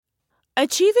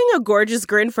Achieving a gorgeous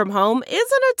grin from home isn't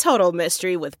a total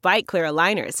mystery with Bite Clear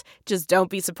aligners. Just don't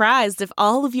be surprised if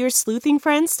all of your sleuthing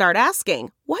friends start asking,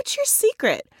 "What's your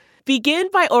secret?" Begin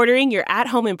by ordering your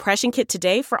at-home impression kit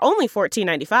today for only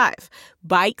 $14.95.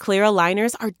 Bite Clear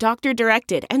aligners are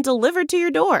doctor-directed and delivered to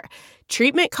your door.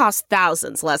 Treatment costs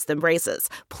thousands less than braces.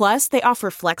 Plus, they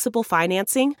offer flexible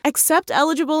financing, accept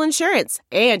eligible insurance,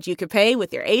 and you can pay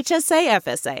with your HSA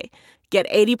FSA. Get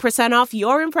 80% off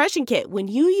your impression kit when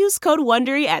you use code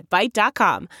WONDERY at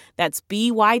Byte.com. That's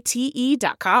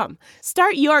BYTE.com.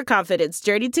 Start your confidence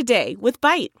journey today with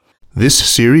Byte. This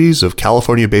series of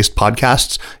California-based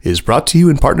podcasts is brought to you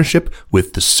in partnership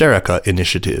with the Serica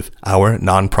Initiative, our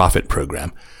nonprofit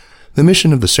program. The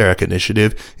mission of the Serica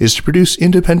Initiative is to produce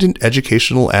independent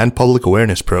educational and public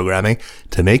awareness programming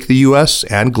to make the U.S.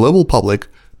 and global public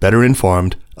better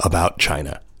informed about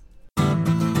China.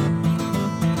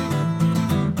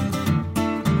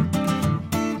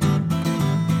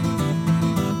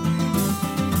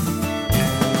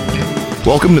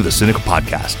 Welcome to the Cynical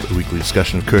Podcast, a weekly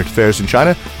discussion of current affairs in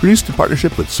China, produced in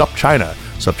partnership with SupChina.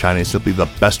 SupChina is simply the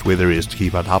best way there is to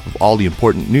keep on top of all the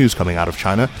important news coming out of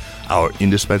China. Our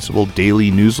indispensable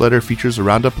daily newsletter features a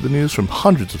roundup of the news from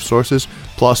hundreds of sources,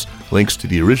 plus links to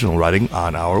the original writing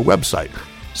on our website.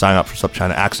 Sign up for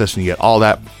SupChina Access and you get all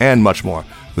that and much more,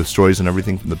 with stories on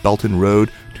everything from the Belt and Road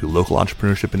to local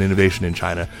entrepreneurship and innovation in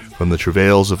China, from the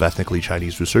travails of ethnically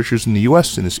Chinese researchers in the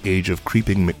U.S. in this age of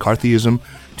creeping McCarthyism,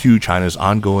 to China's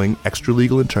ongoing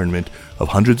extra-legal internment of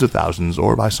hundreds of thousands,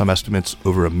 or by some estimates,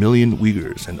 over 1 million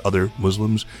Uyghurs and other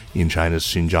Muslims in China's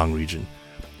Xinjiang region.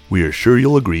 We are sure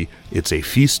you'll agree it's a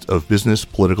feast of business,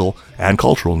 political, and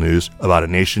cultural news about a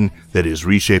nation that is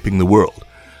reshaping the world.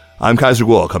 I'm Kaiser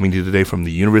Kuo, coming to you today from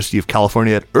the University of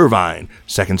California at Irvine,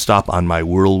 second stop on my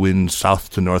whirlwind south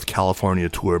to North California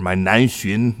tour, my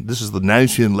Nanxun. This is the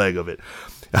Nanxun leg of it.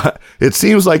 It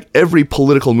seems like every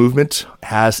political movement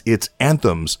has its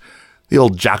anthems. The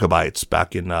old Jacobites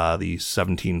back in the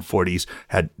 1740s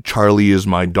had Charlie is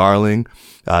My Darling.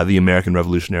 The American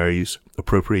revolutionaries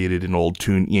appropriated an old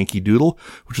tune, Yankee Doodle,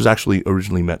 which was actually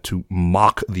originally meant to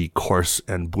mock the coarse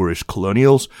and boorish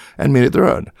colonials, and made it their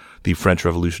own. The French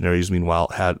revolutionaries, meanwhile,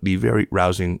 had the very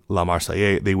rousing La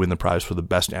Marseillaise. They win the prize for the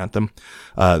best anthem.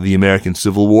 The American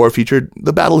Civil War featured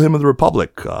the Battle Hymn of the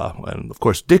Republic, and of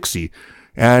course Dixie,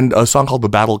 and a song called the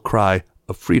Battle Cry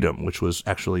of Freedom, which was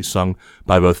actually sung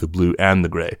by both the Blue and the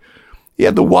Gray. You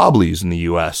had the Wobblies in the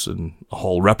U.S. and a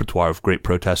whole repertoire of great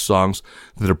protest songs.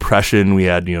 The Depression, we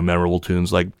had, memorable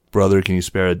tunes like Brother, Can You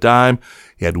Spare a Dime?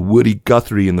 You had Woody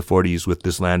Guthrie in the 40s with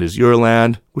This Land Is Your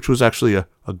Land, which was actually a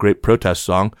great protest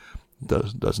song.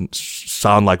 Doesn't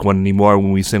sound like one anymore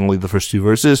when we sing only the first two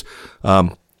verses.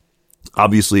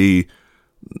 Obviously,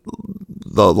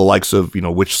 the likes of,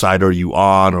 Which Side Are You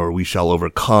On? Or We Shall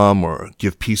Overcome, or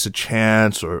Give Peace a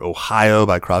Chance, or Ohio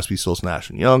by Crosby, Stills, Nash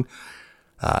and Young.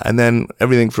 And then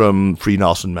everything from Free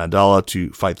Nelson Mandela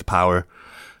to Fight the Power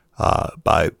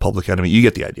by Public Enemy. You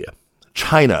get the idea.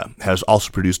 China has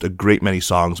also produced a great many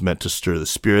songs meant to stir the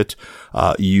spirit.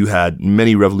 You had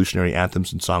many revolutionary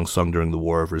anthems and songs sung during the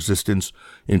War of Resistance,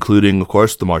 including, of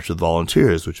course, the March of the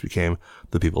Volunteers, which became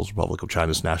the People's Republic of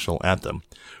China's national anthem.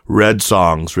 Red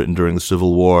songs written during the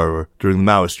Civil War or during the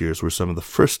Maoist years were some of the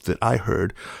first that I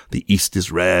heard. The East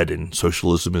is Red and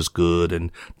Socialism is Good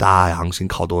and Da Hangxin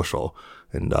Kao Duo Shou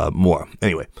and more.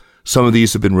 Anyway, some of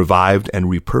these have been revived and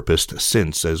repurposed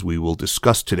since, as we will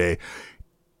discuss today.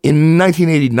 In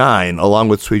 1989, along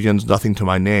with Cui Jian's Nothing to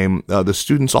My Name, the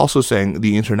students also sang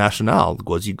the Internationale,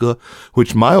 Guozige,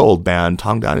 which my old band,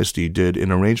 Tang Dynasty, did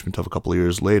an arrangement of a couple of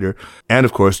years later. And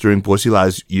of course, during Bo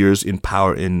Xilai's years in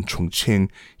power in Chongqing,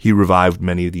 he revived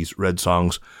many of these red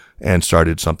songs and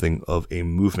started something of a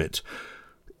movement.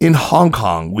 In Hong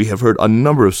Kong, we have heard a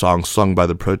number of songs sung by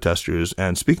the protesters,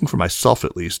 and speaking for myself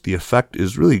at least, the effect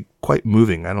is really quite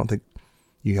moving. I don't think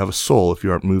you have a soul if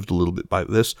you aren't moved a little bit by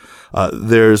this.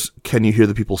 There's Can You Hear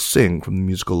the People Sing from the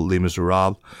musical Les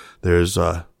Miserables. There's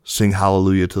Sing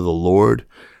Hallelujah to the Lord.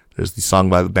 There's the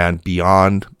song by the band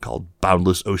Beyond called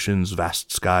Boundless Oceans,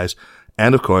 Vast Skies.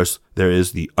 And of course, there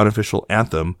is the unofficial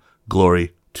anthem,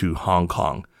 Glory to Hong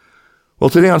Kong. Well,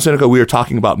 today on Cynical, we are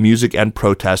talking about music and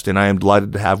protest, and I am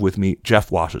delighted to have with me Jeff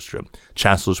Wasserstrom,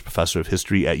 Chancellor's Professor of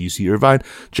History at UC Irvine.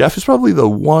 Jeff is probably the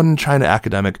one China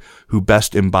academic who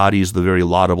best embodies the very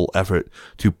laudable effort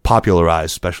to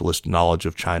popularize specialist knowledge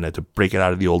of China, to break it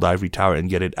out of the old ivory tower and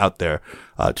get it out there.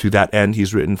 To that end,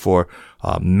 he's written for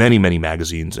many, many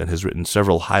magazines and has written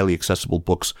several highly accessible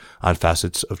books on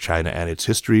facets of China and its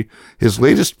history. His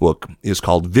latest book is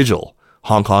called Vigil,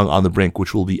 Hong Kong on the Brink,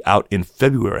 which will be out in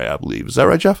February, I believe. Is that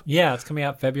right, Jeff? Yeah, it's coming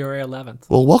out February 11th.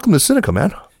 Well, welcome to Sinica,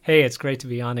 man. Hey, it's great to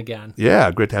be on again.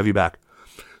 Yeah, great to have you back.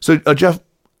 So, Jeff,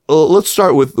 let's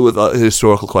start with a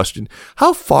historical question.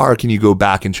 How far can you go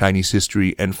back in Chinese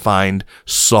history and find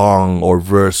song or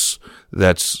verse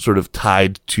that's sort of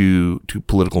tied to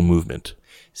political movement?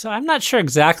 So I'm not sure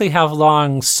exactly how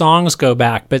long songs go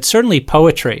back, but certainly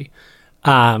poetry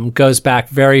goes back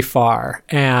very far.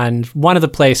 And one of the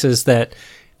places that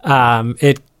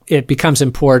it becomes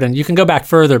important, you can go back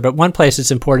further, but one place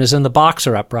it's important is in the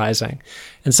Boxer Uprising.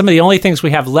 And some of the only things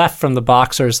we have left from the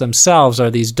Boxers themselves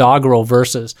are these doggerel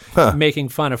verses, making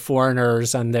fun of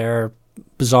foreigners and their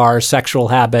bizarre sexual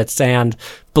habits and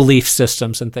belief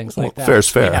systems and things like that. Fair's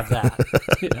fair. We have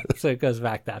that. So it goes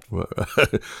back that far.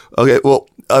 Okay, well,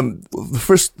 the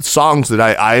first songs that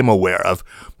I am aware of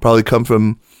probably come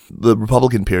from the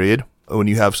Republican period, when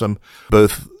you have some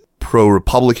both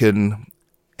pro-Republican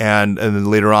and then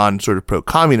later on sort of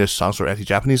pro-communist songs or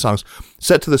anti-Japanese songs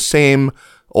set to the same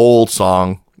old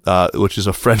song, which is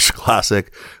a French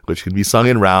classic, which can be sung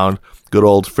in round, good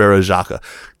old Frère Jacques.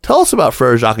 Tell us about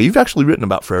Frère Jacques. You've actually written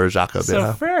about Frère Jacques a bit.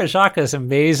 So Frère Jacques is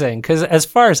amazing because as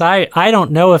far as I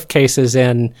don't know of cases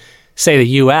in, say, the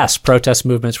U.S. protest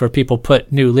movements where people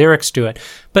put new lyrics to it,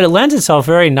 but it lends itself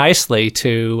very nicely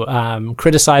to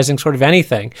criticizing sort of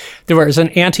anything. There was an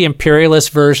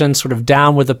anti-imperialist version, sort of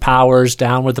down with the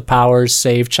powers,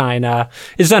 save China.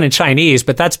 It's done in Chinese,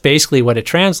 but that's basically what it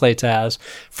translates as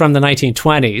from the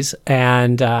 1920s.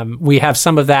 And we have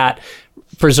some of that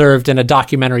preserved in a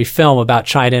documentary film about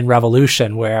China in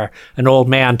Revolution, where an old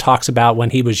man talks about when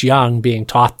he was young being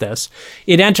taught this.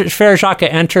 Frère Jacques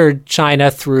entered China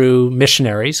through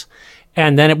missionaries,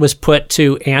 and then it was put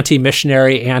to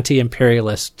anti-missionary,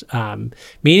 anti-imperialist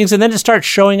meetings, and then it starts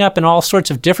showing up in all sorts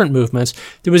of different movements.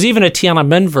 There was even a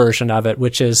Tiananmen version of it,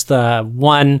 which is the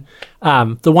one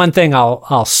thing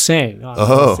I'll sing.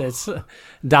 It's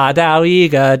Da Dao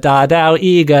Yiga,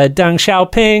 Deng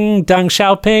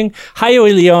Xiaoping,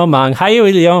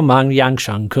 Haiyou Liu Mang,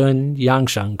 Yang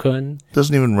Sheng Kun.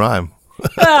 Doesn't even rhyme.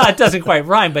 It doesn't quite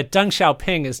rhyme, but Deng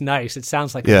Xiaoping is nice. It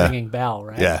sounds like a ringing bell,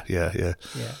 right? Yeah.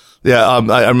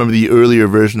 I remember the earlier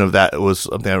version of that was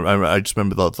something. I just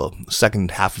remember the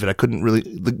second half of it. I couldn't really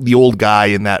the old guy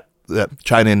in that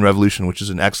China in Revolution, which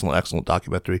is an excellent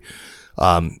documentary.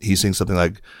 He sings something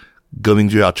like 革命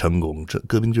就要成功,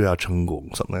 革命就要成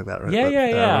功, something like that, right?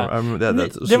 Yeah. I remember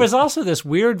that. There was also this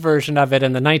weird version of it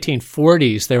in the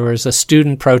 1940s. There was a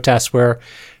student protest where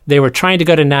they were trying to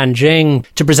go to Nanjing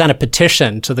to present a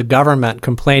petition to the government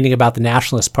complaining about the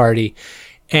Nationalist Party.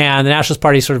 And the Nationalist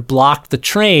Party sort of blocked the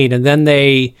train. And then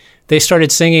they started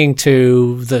singing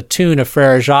to the tune of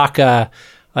Frère Jacques,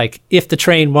 like, if the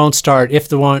train won't start,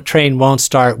 train won't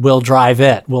start, we'll drive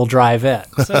it.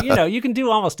 So, you can do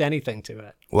almost anything to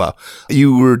it. Wow.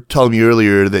 You were telling me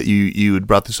earlier that you had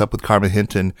brought this up with Carmen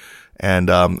Hinton and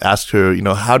asked her,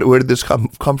 where did this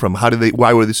come from?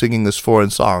 Why were they singing this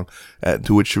foreign song?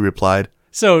 To which she replied,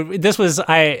 so this was,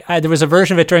 there was a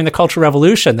version of it during the Cultural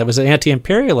Revolution that was an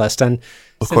anti-imperialist. And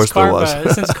of course there was.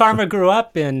 Since Karma grew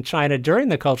up in China during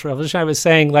the Cultural Revolution, I was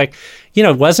saying,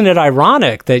 wasn't it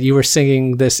ironic that you were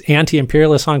singing this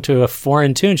anti-imperialist song to a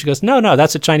foreign tune? She goes, no,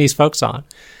 that's a Chinese folk song.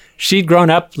 She'd grown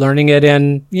up learning it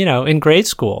in grade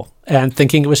school and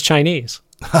thinking it was Chinese.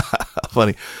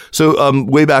 Funny. So,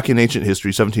 way back in ancient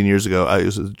history, 17 years ago, it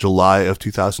was July of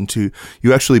 2002,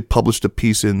 you actually published a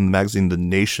piece in the magazine The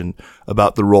Nation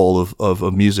about the role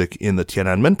of music in the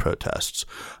Tiananmen protests.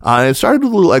 And it started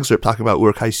with a little excerpt talking about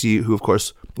Wu Kaixi, who, of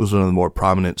course, was one of the more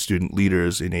prominent student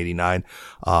leaders in 89,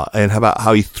 and about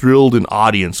how he thrilled an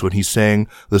audience when he sang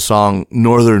the song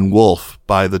Northern Wolf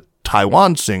by the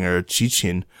Taiwan singer Qi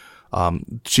Qin.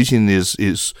 Qi Qin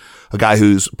is a guy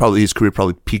whose his career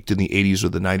probably peaked in the 80s or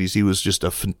the 90s. He was just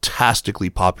a fantastically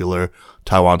popular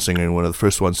Taiwan singer and one of the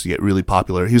first ones to get really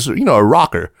popular. He's, a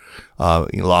rocker,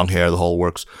 long hair, the whole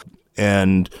works.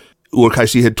 And Wu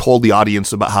Kaixi had told the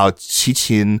audience about how Qi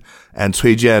Qin and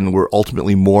Cui Jian were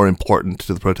ultimately more important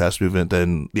to the protest movement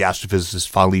than the astrophysicist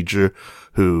Fan Lizhi,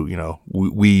 who,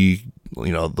 we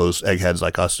those eggheads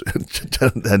like us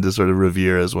tend to sort of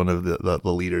revere as one of the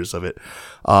leaders of it.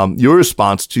 Your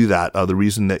response to that, the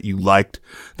reason that you liked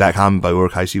that comment by Wu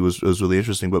Kaixi was really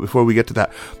interesting. But before we get to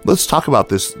that, let's talk about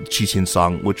this Qi Qin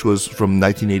song, which was from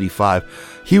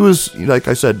 1985. He was, like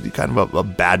I said, kind of a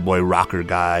bad boy rocker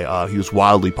guy. He was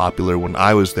wildly popular when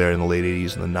I was there in the late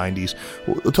 80s and the 90s.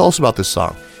 Well, tell us about this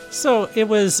song. So it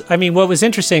was, what was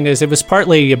interesting is it was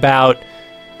partly about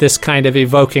this kind of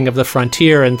evoking of the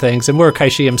frontier and things. And Wu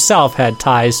Kaixi himself had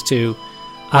ties to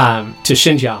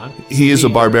Xinjiang. He is a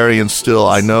barbarian still.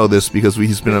 I know this because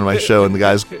he's been on my show, and the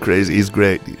guy's crazy. He's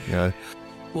great.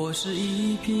 我是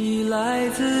一匹来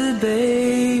自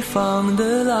北方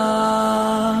的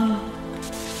狼，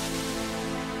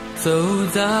走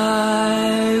在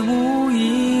无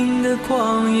垠的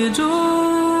旷野中，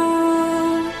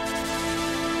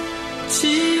凄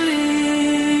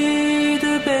厉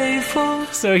的北风。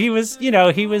 So he was,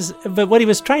 but what he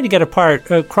was trying to get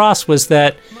across was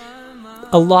that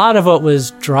a lot of what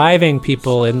was driving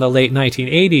people in the late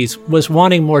 1980s was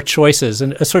wanting more choices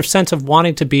and a sort of sense of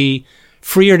wanting to be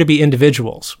freer to be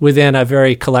individuals within a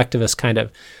very collectivist kind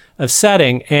of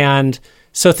setting. And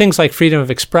so things like freedom of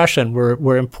expression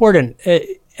were important,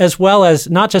 as well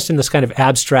as not just in this kind of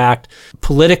abstract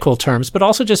political terms, but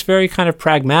also just very kind of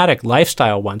pragmatic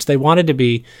lifestyle ones. They wanted to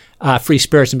be free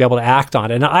spirits and be able to act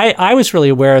on it. And I was really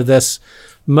aware of this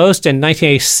most in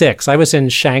 1986. I was in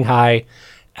Shanghai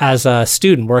as a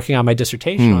student working on my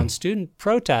dissertation on student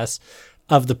protests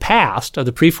of the past, of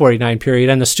the pre-49 period,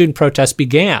 and the student protests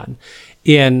began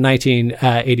in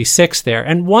 1986 there.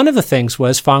 And one of the things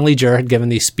was Fang Lijie had given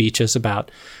these speeches about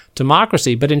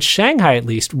democracy, but in Shanghai at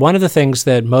least, one of the things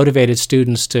that motivated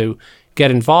students to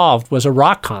get involved was a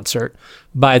rock concert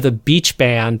by the beach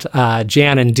band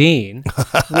Jan and Dean,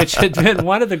 which had been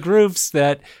one of the groups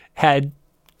that had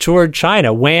toured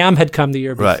China. Wham had come the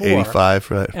year before. Right,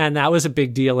 85, right. And that was a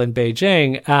big deal in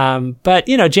Beijing. But,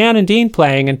 Jan and Dean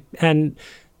playing and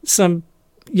some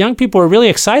young people were really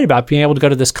excited about being able to go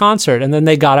to this concert. And then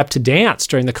they got up to dance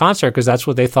during the concert because that's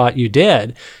what they thought you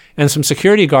did. And some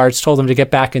security guards told them to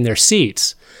get back in their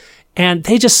seats. And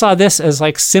they just saw this as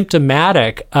like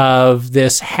symptomatic of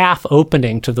this half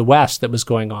opening to the West that was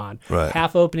going on, right.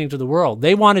 Half opening to the world.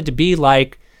 They wanted to be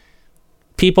like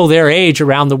people their age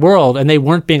around the world, and they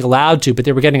weren't being allowed to, but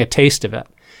they were getting a taste of it.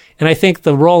 And I think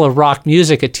the role of rock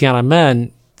music at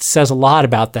Tiananmen says a lot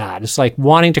about that. It's like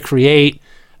wanting to create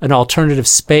an alternative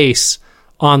space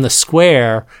on the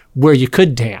square where you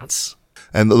could dance.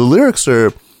 And the lyrics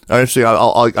are interesting.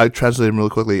 I translate them really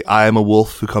quickly. I am a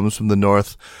wolf who comes from the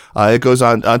north. It goes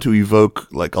on to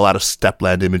evoke like a lot of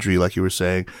stepland imagery, like you were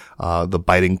saying, the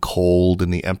biting cold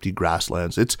and the empty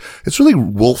grasslands. It's really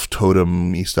wolf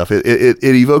totem-y stuff. It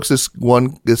evokes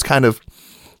this kind of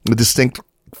distinct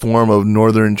form of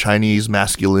northern Chinese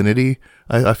masculinity.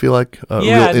 I feel like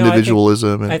real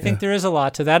individualism. I think there is a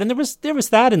lot to that, and there was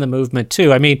that in the movement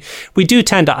too. I mean, we do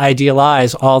tend to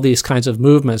idealize all these kinds of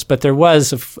movements, but there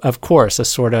was, of course, a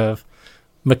sort of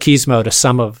machismo to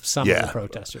some of the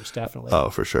protesters, definitely. Oh,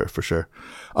 for sure.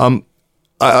 Like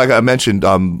I mentioned,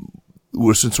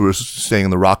 since we're staying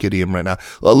in the rock idiom right now,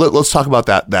 let's talk about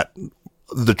that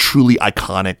the truly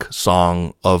iconic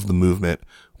song of the movement,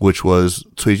 which was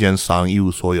Cui Jian's song 一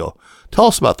无所有. Tell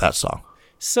us about that song.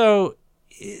 So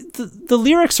the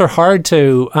lyrics are hard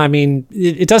to, I mean,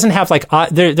 it doesn't have like,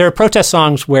 there are protest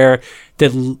songs where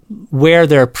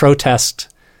their protest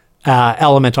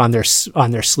element on their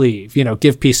sleeve,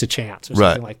 give peace a chance or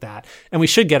something like that. And we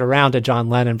should get around to John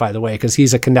Lennon, by the way, because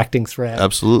he's a connecting thread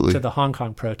absolutely to the Hong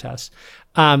Kong protests.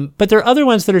 But there are other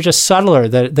ones that are just subtler,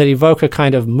 that evoke a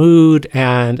kind of mood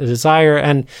and a desire.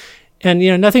 And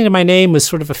Nothing to My Name was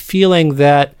sort of a feeling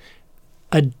that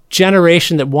a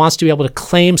generation that wants to be able to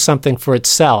claim something for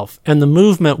itself. And the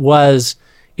movement was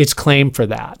its claim for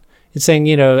that. It's saying,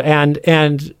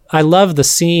 and I love the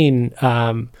scene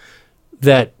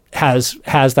that has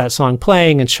that song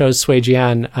playing and shows Cui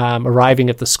Jian arriving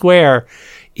at the square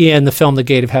in the film The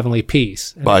Gate of Heavenly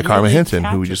Peace. And by Karma Hinton,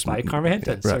 who we just... By Karma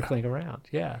Hinton, circling around,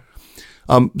 yeah.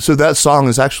 So that song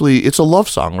is actually, it's a love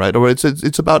song, right? Or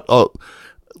it's about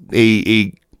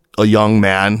a young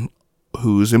man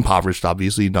who's impoverished,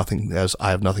 obviously, I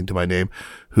have nothing to my name,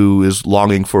 who is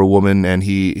longing for a woman, and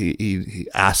he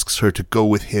asks her to go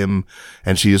with him,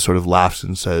 and she just sort of laughs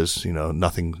and says,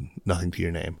 nothing to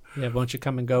your name. Yeah, won't you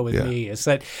come and go with me? It's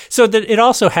that, so that it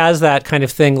also has that kind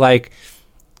of thing like,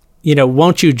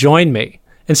 won't you join me?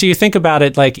 And so you think about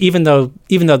it like, even though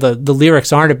the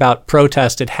lyrics aren't about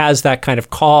protest, it has that kind of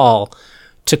call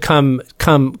to come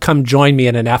join me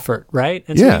in an effort, right?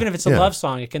 And so even if it's a love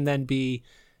song, it can then be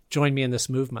join me in this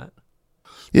movement.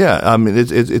 Yeah, I mean,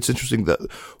 it's interesting that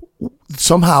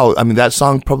somehow, I mean, that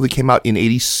song probably came out in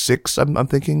 86, I'm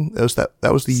thinking. That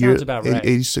was the year, about right.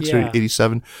 86 or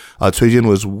 87. Cui Jian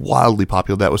was wildly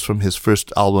popular. That was from his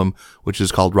first album, which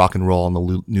is called Rock and Roll on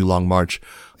the New Long March.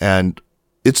 And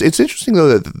it's interesting,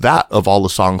 though, that of all the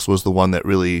songs was the one that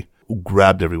really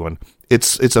grabbed everyone.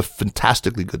 It's a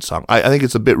fantastically good song. I think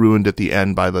it's a bit ruined at the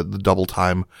end by the double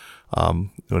time,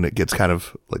 when it gets kind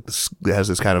of like it has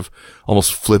this kind of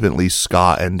almost flippantly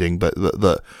ska ending, but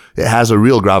it has a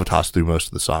real gravitas through most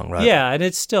of the song, right? Yeah, and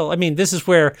it's still, I mean, this is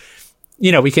where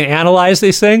we can analyze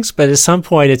these things, but at some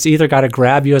point it's either got to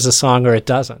grab you as a song or it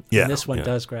doesn't. Yeah, and this one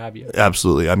does grab you.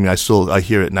 Absolutely. I mean, I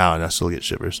hear it now and I still get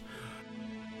shivers.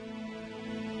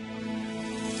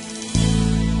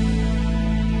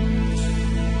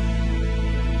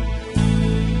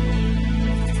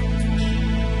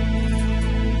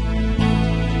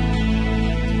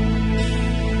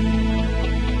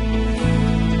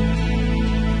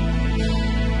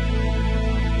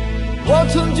我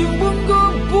曾经问个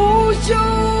不休，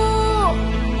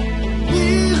你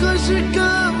何时跟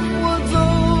我走？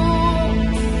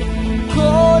可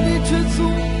你却总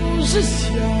是笑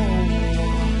我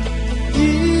一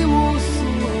无所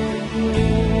有。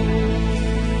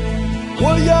我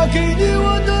要给你我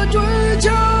的追求，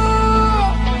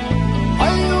还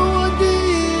有我的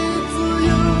自由。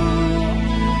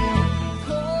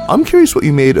 I'm curious what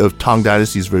you made of Tang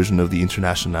Dynasty's version of the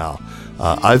Internationale.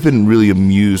 I've been really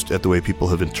amused at the way people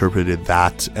have interpreted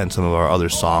that and some of our other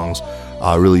songs.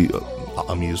 Really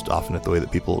amused often at the way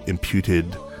that people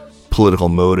imputed political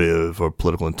motive or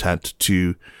political intent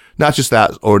to not just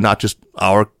that, or not just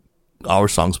our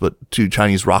songs, but to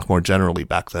Chinese rock more generally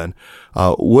back then.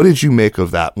 What did you make of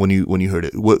that when you heard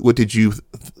it? What did you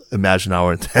imagine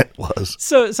our intent was?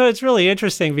 So it's really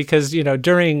interesting because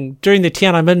during the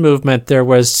Tiananmen movement there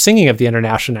was singing of the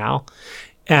Internationale,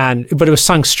 but it was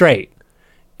sung straight.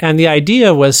 And the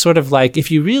idea was sort of like, if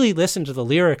you really listen to the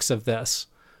lyrics of this,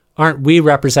 aren't we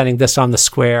representing this on the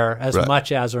square as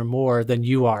much as or more than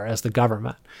you are as the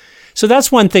government? So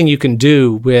that's one thing you can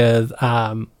do with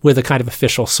a kind of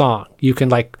official song. You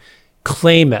can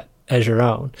claim it as your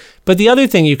own. But the other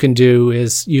thing you can do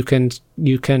is you can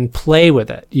play with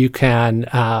it. You can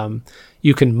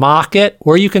mock it,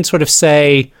 or you can sort of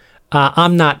say,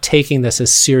 I'm not taking this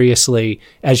as seriously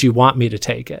as you want me to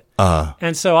take it.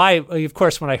 And so of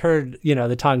course, when I heard,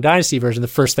 the Tang Dynasty version, the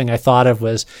first thing I thought of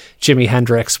was Jimi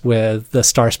Hendrix with the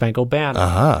Star Spangled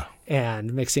Banner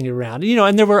and mixing it around.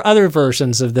 And there were other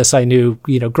versions of this I knew,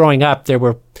 growing up. There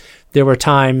were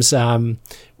times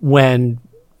when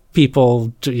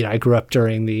people, I grew up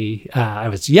during I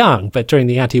was young, but during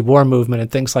the anti-war movement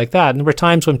and things like that. And there were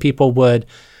times when people would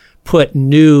put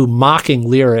new mocking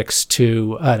lyrics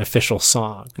to an official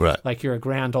song. Right. Like "You're a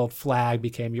grand old flag"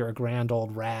 became "You're a grand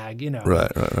old rag,"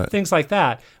 Right. Things like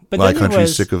that. But My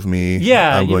country's sick of me.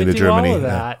 Yeah. I'm going to Germany. All of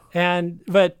that. Yeah.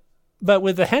 But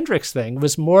with the Hendrix thing, it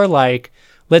was more like,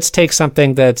 let's take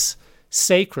something that's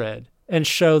sacred and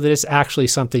show that it's actually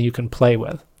something you can play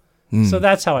with. So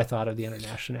that's how I thought of the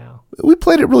Internationale. We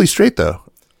played it really straight though.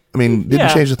 I mean,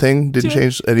 didn't change a thing, didn't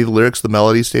change any of the lyrics, the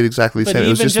melody stayed exactly the same. It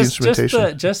was just the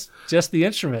instrumentation. Just the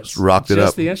instruments. Just rocked it up.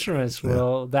 Just the instruments,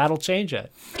 that'll change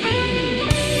it.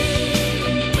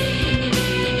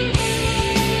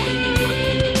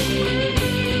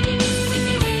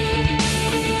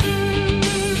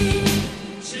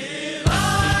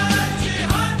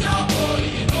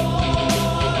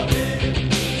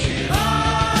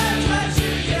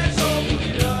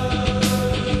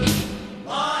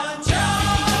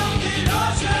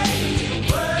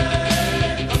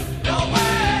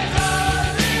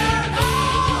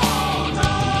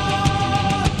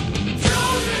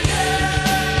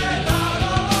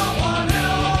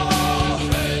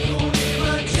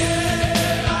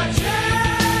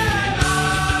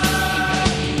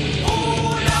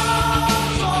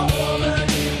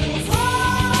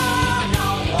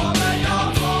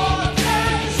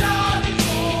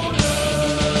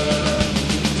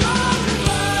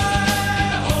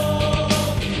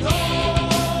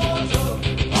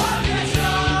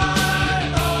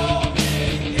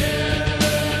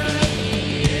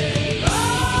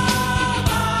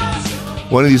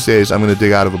 One of these days, I'm going to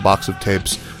dig out of a box of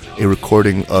tapes a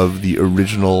recording of the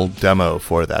original demo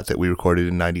for that we recorded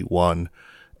in '91.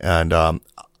 And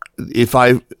if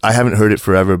I haven't heard it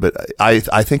forever, but I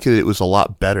think it was a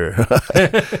lot better.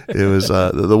 It was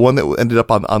the one that ended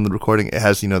up on the recording. It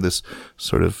has this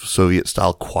sort of Soviet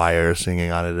style choir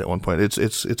singing on it at one point.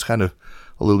 It's kind of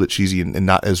a little bit cheesy and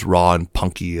not as raw and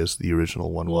punky as the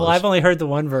original one was. Well, I've only heard the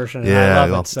one version. And I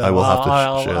love it, so I will have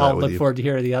to share that I'll with look you. forward to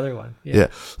hearing the other one. Yeah.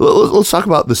 Let's talk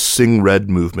about the Sing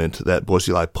Red movement that Bo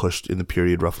Xilai pushed in the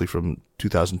period roughly from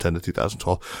 2010 to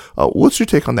 2012. What's your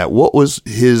take on that? What was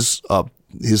his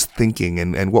thinking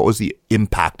and what was the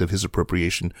impact of his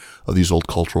appropriation of these old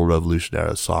Cultural Revolution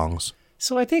era songs?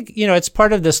 So I think, it's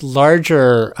part of this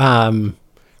larger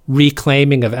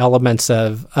reclaiming of elements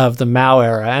of the Mao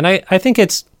era. And I think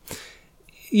it's,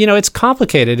 it's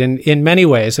complicated in many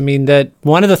ways. I mean, that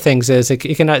one of the things is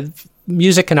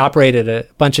music can operate at a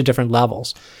bunch of different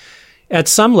levels. At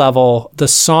some level, the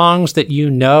songs that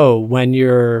when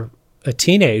you're a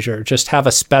teenager just have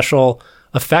a special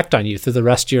effect on you through the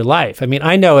rest of your life. I mean,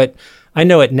 I know it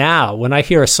now. When I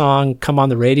hear a song come on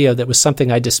the radio that was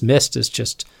something I dismissed as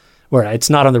just, or it's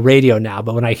not on the radio now,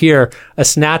 but when I hear a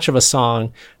snatch of a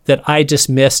song that I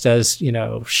dismissed as,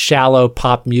 shallow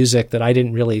pop music that I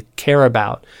didn't really care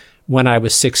about when I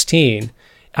was 16,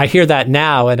 I hear that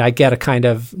now and I get a kind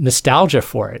of nostalgia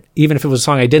for it, even if it was a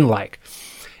song I didn't like.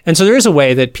 And so there is a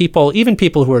way that people, even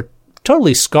people who are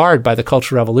totally scarred by the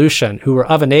Cultural Revolution, who were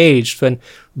of an age when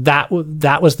that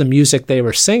was the music they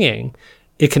were singing,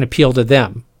 it can appeal to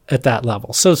them at that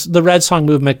level. So the Red Song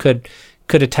movement could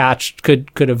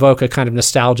evoke a kind of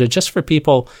nostalgia just for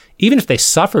people, even if they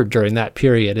suffered during that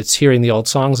period. It's hearing the old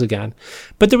songs again.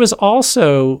 But there was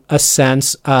also a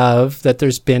sense of, that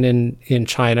there's been in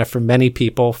China for many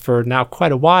people for now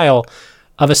quite a while,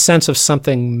 of a sense of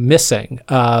something missing,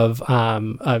 of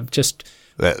just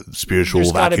that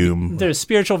spiritual vacuum. There's a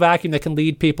spiritual vacuum that can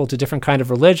lead people to different kind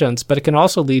of religions, but it can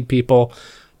also lead people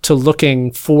to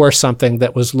looking for something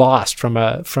that was lost from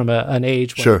an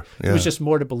age when it was just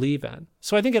more to believe in.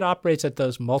 So I think it operates at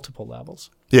those multiple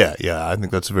levels. Yeah, I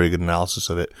think that's a very good analysis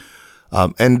of it.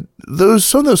 And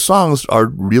some of those songs are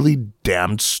really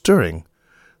damn stirring.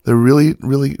 They're really,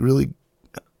 really, really.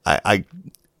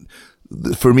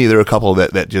 For me, there are a couple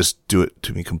that just do it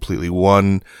to me completely.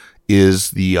 One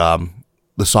is the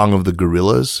song of the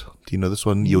Gorillas. Do you know this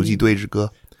one? 游击队之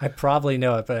歌. I probably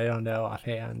know it, but I don't know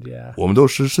offhand. Yeah. 我们都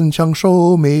是神枪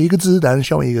手，每一个子弹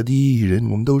消灭一个敌人。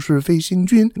我们都是飞行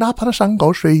军，哪怕他山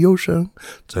高水又深，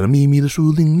在那密密的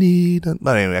树林里的。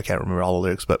But anyway, I can't remember all the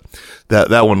lyrics, but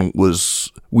that one was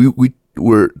we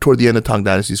were toward the end of Tang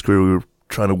Dynasty's career. We were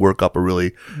trying to work up a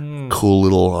really cool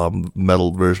little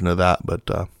metal version of that, but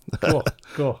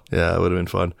cool. Yeah, it would have been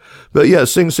fun. But yeah,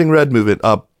 Sing Red movement.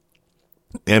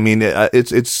 I mean,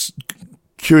 it's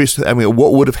curious. I mean,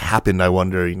 what would have happened? I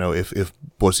wonder. If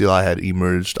Bosila had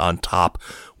emerged on top,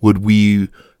 would it be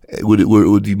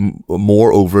a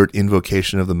more overt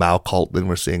invocation of the Mao cult than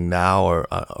we're seeing now,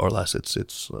 or less?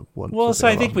 It's one. Well, so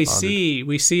I think we see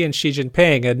in Xi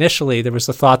Jinping initially there was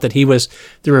the thought that he was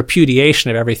the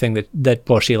repudiation of everything that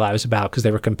Bosila was about because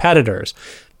they were competitors,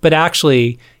 but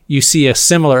actually you see a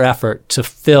similar effort to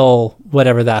fill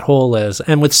whatever that hole is,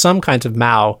 and with some kinds of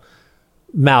Mao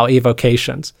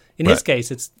evocations. In his case,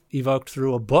 it's evoked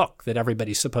through a book that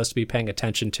everybody's supposed to be paying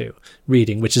attention to,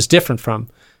 reading, which is different from,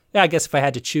 I guess if I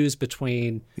had to choose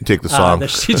between you take the song. The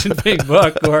Xi Jinping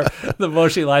book or the Mo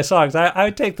Xilai songs, I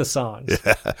would take the songs.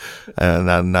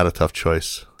 Yeah, not a tough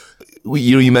choice.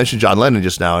 You mentioned John Lennon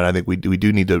just now, and I think we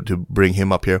do need to bring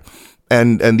him up here.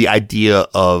 And the idea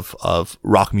of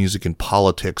rock music and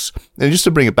politics, and just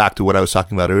to bring it back to what I was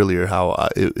talking about earlier, how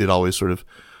it always sort of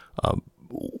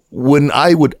when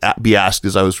I would be asked,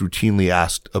 as I was routinely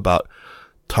asked about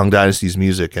Tang Dynasty's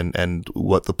music and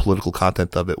what the political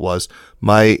content of it was,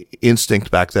 my instinct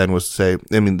back then was to say,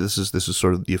 I mean, this is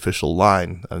sort of the official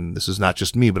line, and this is not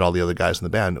just me, but all the other guys in the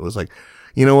band. It was like,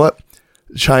 you know what?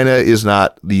 China is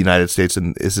not the United States,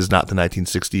 and this is not the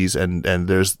 1960s, and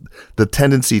there's the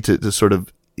tendency to sort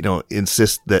of,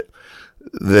 insist that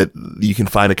you can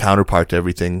find a counterpart to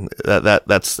everything.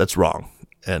 That's wrong.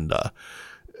 And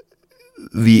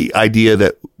the idea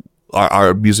that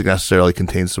our music necessarily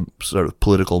contains some sort of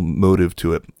political motive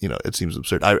to it, it seems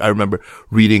absurd. I remember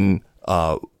reading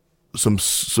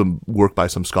some work by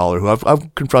some scholar who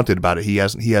I've confronted about it. He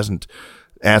hasn't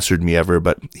answered me ever,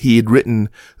 but he had written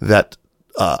that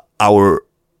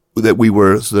that we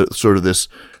were sort of this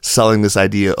selling this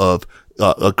idea of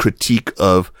a critique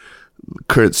of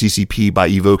current CCP by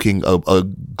evoking a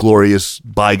glorious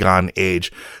bygone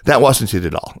age. That wasn't it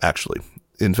at all, actually.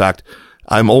 In fact,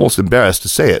 I'm almost embarrassed to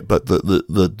say it, but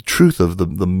the truth of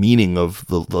the meaning of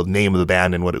the name of the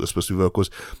band and what it was supposed to evoke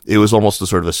was almost a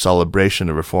sort of a celebration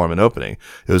of reform and opening.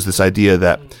 It was this idea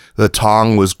that the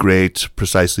Tang was great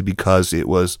precisely because it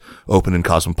was open and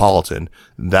cosmopolitan.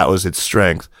 That was its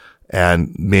strength.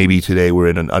 And maybe today we're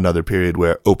in another period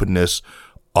where openness,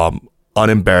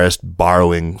 unembarrassed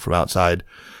borrowing from outside,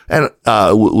 and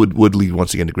would lead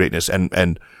once again to greatness.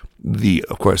 And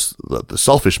of course, the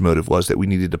selfish motive was that we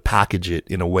needed to package it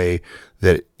in a way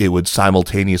that it would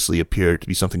simultaneously appear to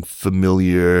be something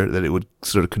familiar, that it would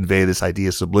sort of convey this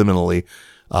idea subliminally,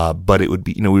 but it would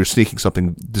be, we were sneaking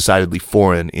something decidedly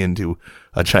foreign into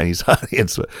a Chinese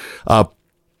audience.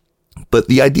 But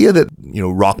the idea that,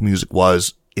 rock music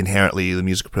was inherently the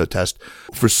music of protest,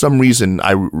 for some reason,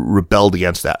 I rebelled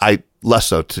against that. Less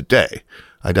so today.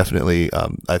 I definitely,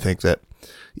 I think that,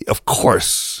 of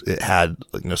course, it had,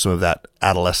 some of that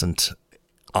adolescent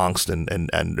angst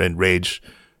and rage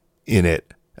in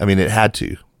it. I mean, it had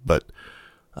to, but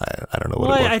I don't know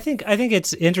what it was. I think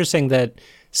it's interesting that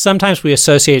sometimes we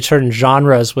associate certain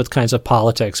genres with kinds of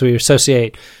politics. We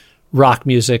associate rock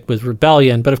music with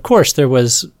rebellion, but of course there were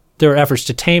efforts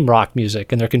to tame rock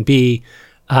music, and there can be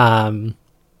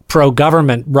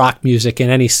pro-government rock music in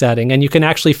any setting, and you can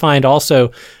actually find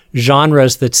also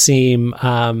genres that seem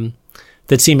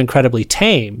incredibly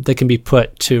tame that can be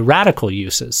put to radical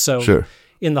uses. So Sure.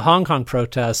 in the Hong Kong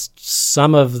protests,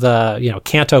 some of the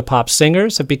canto pop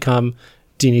singers have become,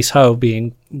 Denise Ho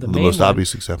being the main most one.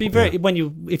 obvious example.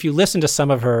 If you listen to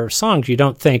some of her songs, you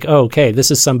don't think, oh, okay,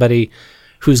 this is somebody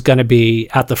who's going to be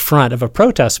at the front of a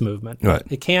protest movement. Right.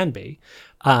 It can be.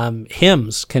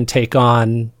 Hymns can take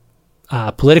on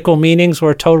political meanings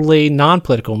or totally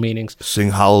non-political meanings. Sing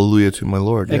hallelujah to my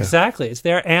Lord. Yeah. Exactly. It's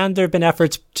there. And there have been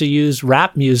efforts to use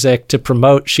rap music to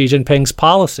promote Xi Jinping's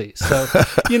policies. So,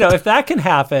 if that can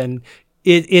happen,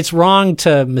 it's wrong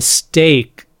to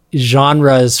mistake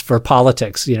genres for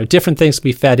politics. Different things can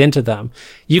be fed into them.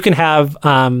 You can have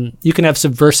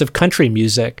subversive country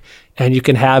music, and you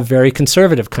can have very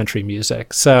conservative country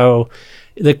music. So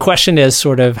the question is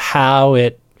sort of how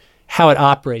it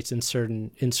operates in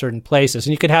certain places.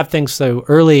 And you could have things, so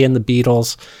early in the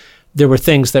Beatles, there were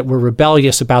things that were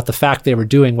rebellious about the fact they were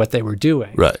doing what they were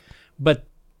doing. Right. But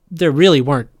there really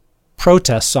weren't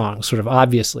protest songs, sort of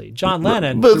obviously. John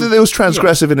Lennon... But it was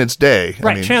transgressive in its day.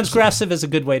 Right. Transgressive is a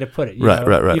good way to put it.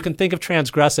 Right. You can think of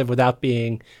transgressive without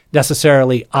being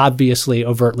necessarily, obviously,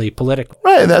 overtly political.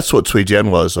 Right, and that's what Sui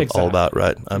Jian was all about,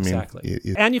 right? Exactly.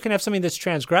 And you can have something that's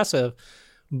transgressive,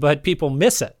 but people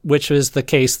miss it, which was the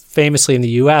case famously in the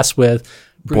U.S. with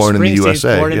Bruce Born in the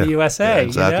USA. Born in the USA. Yeah,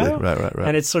 exactly. Right.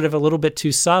 And it's sort of a little bit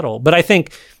too subtle. But I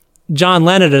think John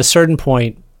Lennon, at a certain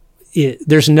point,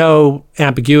 there's no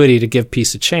ambiguity to give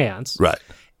peace a chance. Right.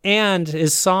 And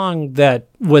his song that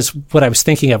was what I was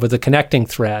thinking of with the connecting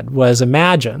thread was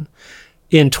Imagine.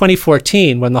 In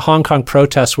 2014, when the Hong Kong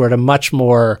protests were at a much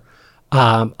more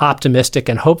optimistic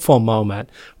and hopeful moment,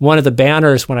 one of the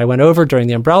banners when I went over during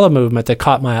the umbrella movement that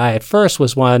caught my eye at first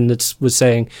was one that was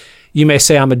saying, "You may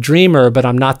say I'm a dreamer, but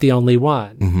I'm not the only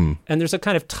one." Mm-hmm. And there's a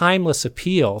kind of timeless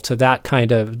appeal to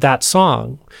that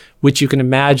song, which you can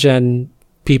imagine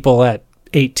people at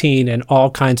 18 in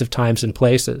all kinds of times and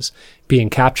places being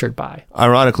captured by.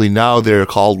 Ironically, now they're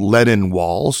called Lennon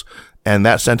walls, and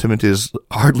that sentiment is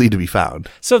hardly to be found.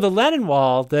 So the Lennon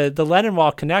Wall, the Lennon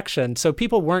Wall connection, so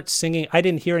people weren't singing, I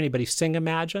didn't hear anybody sing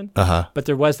Imagine, but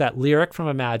there was that lyric from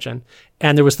Imagine,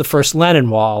 and there was the first Lennon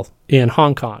Wall in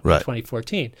Hong Kong in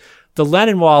 2014. The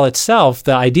Lennon Wall itself,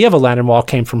 the idea of a Lennon Wall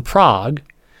came from Prague.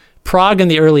 Prague in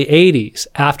the early 80s,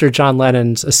 after John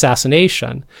Lennon's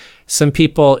assassination, some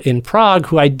people in Prague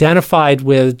who identified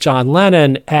with John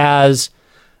Lennon as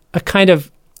a kind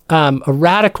of a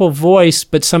radical voice,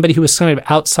 but somebody who was kind of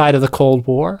outside of the Cold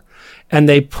War. And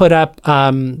they put up,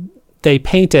 they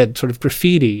painted sort of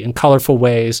graffiti in colorful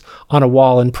ways on a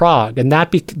wall in Prague. And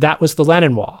that was the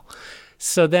Lennon Wall.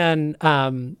 So then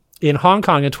in Hong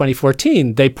Kong in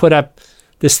 2014, they put up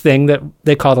this thing that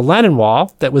they called a Lennon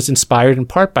Wall that was inspired in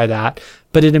part by that,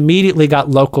 but it immediately got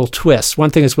local twists.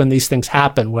 One thing is when these things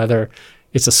happen, whether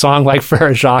it's a song like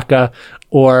Frere Jacques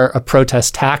or a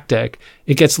protest tactic,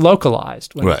 it gets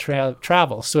localized when it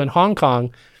travels. So in Hong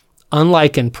Kong,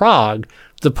 unlike in Prague,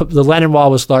 the Lennon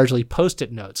Wall was largely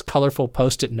Post-it notes, colorful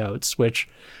Post-it notes, which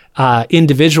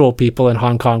individual people in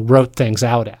Hong Kong wrote things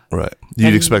out at. Right.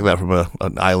 You'd expect that from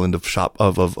an island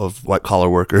of white collar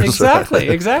workers. Exactly.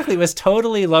 It was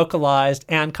totally localized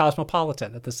and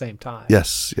cosmopolitan at the same time.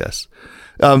 Yes.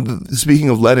 Speaking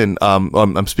of Lenin,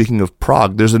 I'm speaking of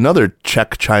Prague. There's another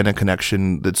Czech-China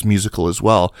connection that's musical as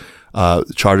well.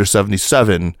 Charter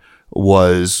 77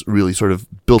 was really sort of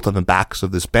built on the backs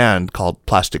of this band called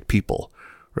Plastic People,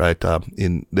 right?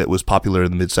 That was popular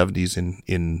in the mid-70s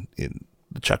in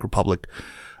the Czech Republic,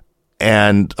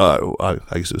 and I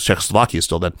guess it was Czechoslovakia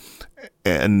still then.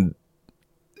 And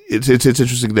it's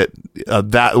interesting that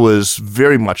that was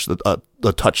very much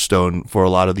the touchstone for a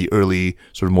lot of the early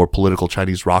sort of more political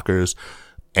Chinese rockers.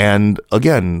 And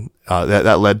again,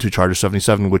 that led to Charter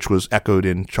 77, which was echoed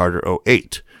in Charter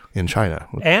 08 in China.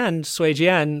 And Sui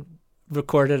Jian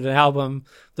recorded an album,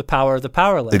 The Power of the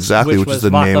Powerless. Exactly, which is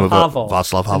the name of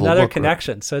Václav Havel another book,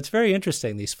 connection. Right? So it's very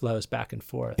interesting, these flows back and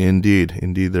forth. Indeed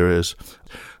there is.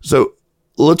 So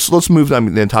let's move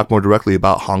on and talk more directly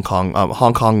about Hong Kong.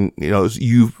 Hong Kong,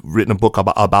 you've written a book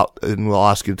about, and we'll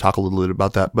ask you to talk a little bit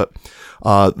about that. But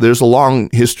there's a long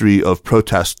history of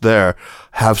protest there.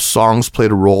 Have songs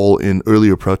played a role in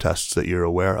earlier protests that you're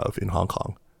aware of in Hong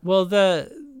Kong? Well,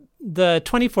 the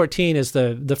 2014 is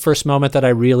the first moment that I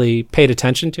really paid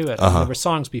attention to it. There were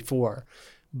songs before,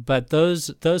 But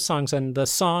those songs, and the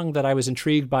song that I was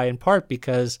intrigued by in part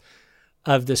because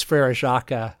of this Frère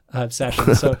Jacques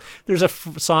obsession. So there's a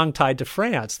song tied to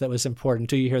France that was important.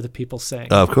 Do you hear the people sing?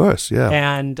 Of course, yeah.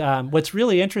 And what's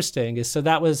really interesting is, so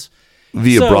that was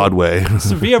Via Broadway.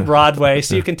 So via Broadway.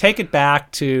 So you can take it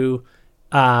back to,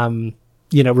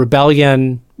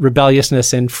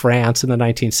 rebelliousness in France in the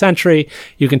 19th century.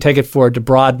 You can take it forward to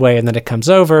Broadway, and then it comes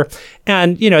over.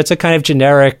 And, it's a kind of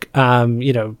generic, can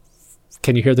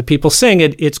you hear the people sing?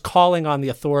 It's calling on the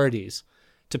authorities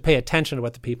to pay attention to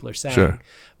what the people are saying. Sure.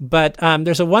 But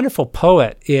there's a wonderful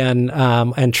poet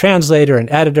and translator and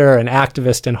editor and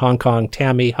activist in Hong Kong,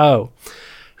 Tammy Ho,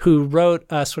 who wrote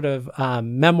a sort of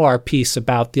memoir piece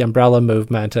about the umbrella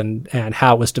movement and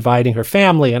how it was dividing her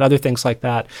family and other things like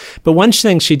that. But one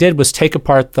thing she did was take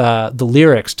apart the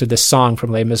lyrics to this song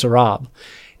from Les Miserables.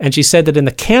 And she said that in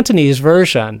the Cantonese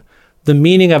version, the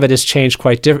meaning of it has changed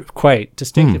quite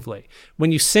distinctively.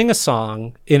 When you sing a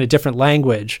song in a different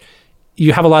language,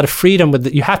 you have a lot of freedom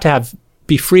you have to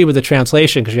be free with the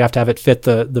translation, because you have to have it fit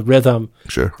the rhythm,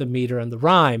 Sure. the meter, and the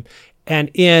rhyme.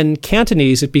 And in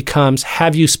Cantonese, it becomes,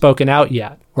 have you spoken out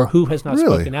yet? Or who has not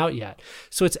spoken out yet?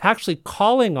 So it's actually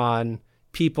calling on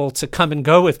people to come and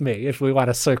go with me, if we want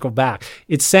to circle back.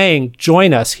 It's saying,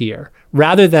 join us here,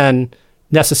 rather than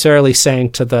necessarily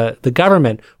saying to the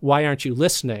government, why aren't you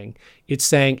listening? It's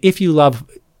saying, if you love,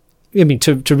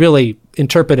 to really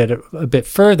interpret it a bit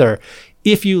further,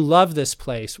 if you love this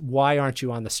place, why aren't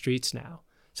you on the streets now?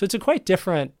 So it's a quite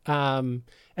different,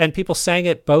 and people sang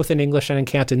it both in English and in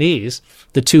Cantonese,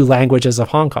 the two languages of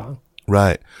Hong Kong.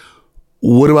 Right.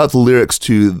 What about the lyrics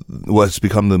to what's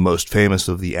become the most famous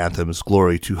of the anthems,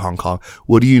 Glory to Hong Kong?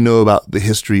 What do you know about the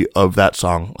history of that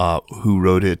song? Who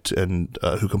wrote it and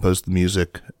who composed the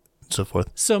music and so forth?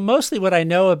 So mostly what I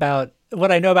know about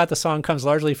the song comes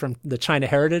largely from the China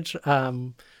Heritage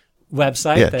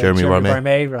website that Jeremy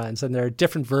Barmé runs, and there are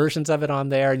different versions of it on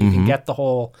there, and you can get the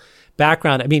whole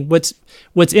background.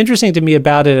 What's interesting to me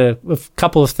about it, a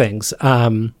couple of things.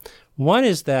 One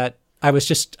is that I was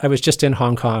just in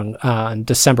Hong Kong on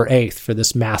December 8th for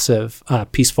this massive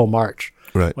peaceful march,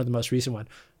 right? One of the most recent one.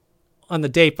 On the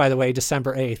date, by the way,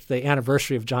 December 8th, the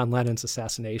anniversary of John Lennon's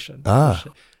assassination.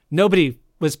 Nobody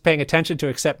was paying attention to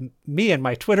except me and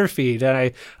my Twitter feed,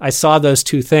 and I saw those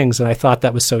two things, and I thought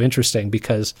that was so interesting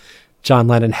because John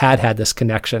Lennon had this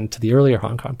connection to the earlier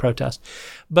Hong Kong protest.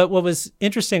 But what was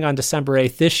interesting on December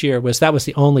 8th this year was that was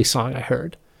the only song I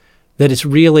heard. That it's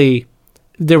really,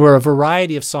 there were a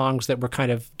variety of songs that were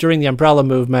kind of, during the umbrella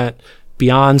movement,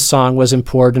 Beyond song was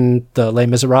important, the Les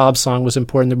Miserables song was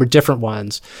important, there were different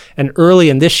ones. And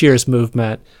early in this year's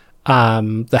movement,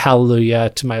 the Hallelujah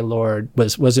to My Lord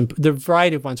was the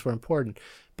variety of ones were important.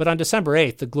 But on December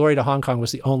 8th, the Glory to Hong Kong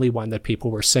was the only one that people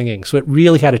were singing. So it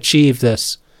really had achieved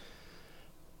this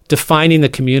defining the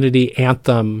community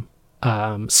anthem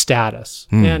status.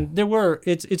 And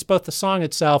it's both the song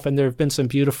itself, and there have been some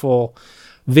beautiful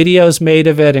videos made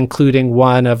of it, including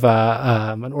one of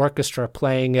an orchestra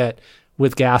playing it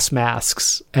with gas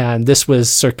masks. And this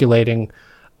was circulating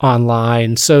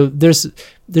online. So there's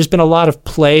been a lot of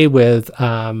play with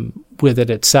it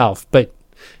itself. But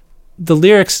the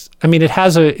lyrics, it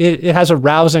has a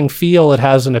rousing feel. It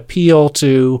has an appeal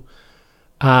to,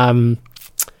 it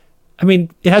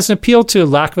has an appeal to,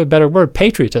 lack of a better word,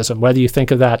 patriotism, whether you think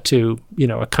of that to,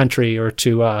 a country or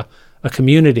to a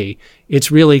community. It's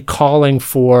really calling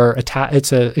for,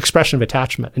 it's an expression of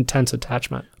attachment, intense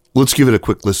attachment. Let's give it a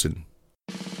quick listen.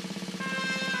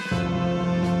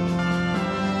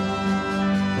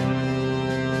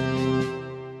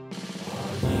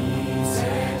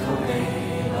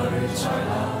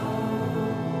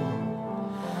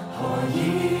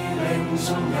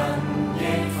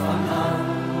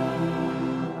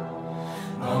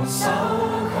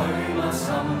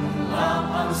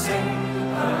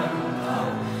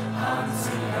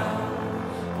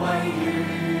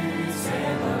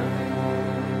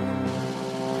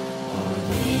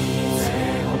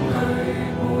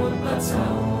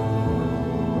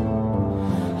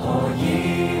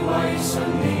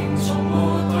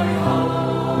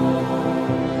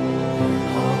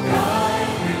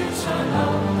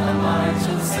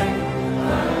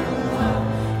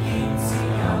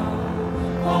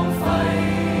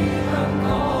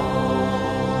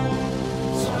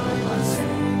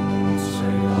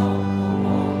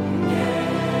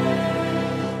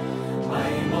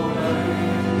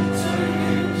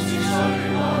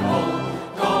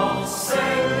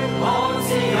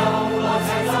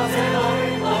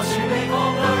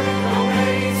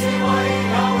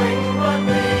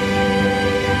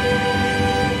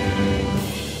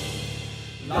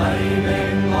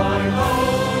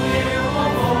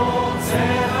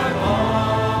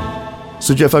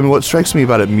 So Jeff, I mean, what strikes me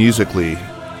about it musically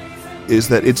is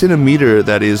that it's in a meter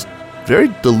that is very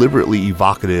deliberately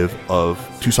evocative of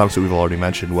two songs that we've already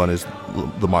mentioned. One is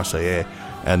the Marseillaise,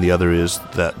 and the other is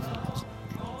that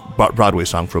Broadway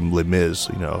song from Les Mis,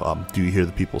 Do You Hear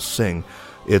the People Sing?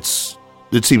 It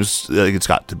seems like it's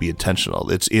got to be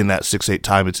intentional. It's in that 6/8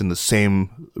 time. It's in the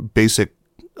same basic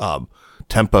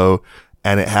tempo,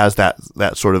 and it has that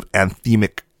sort of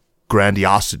anthemic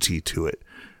grandiosity to it.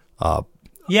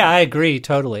 Yeah, I agree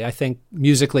totally. I think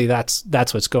musically that's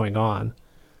what's going on.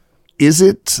 Is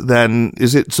it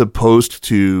supposed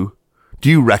to, do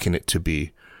you reckon it to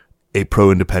be a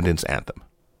pro-independence anthem?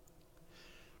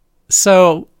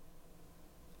 So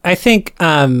I think,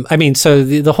 so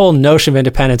the whole notion of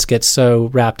independence gets so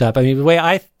wrapped up. I mean, the way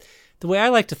I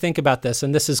like to think about this,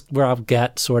 and this is where I'll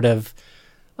get sort of,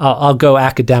 I'll go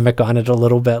academic on it a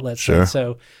little bit, let's say.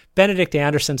 So Benedict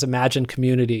Anderson's Imagined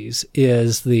Communities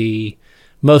is the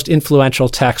most influential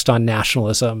text on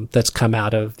nationalism that's come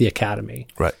out of the Academy.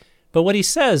 Right. But what he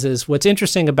says is, what's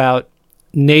interesting about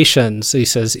nations, he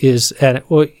says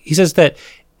that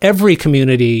every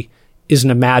community is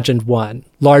an imagined one,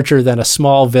 larger than a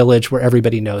small village where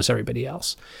everybody knows everybody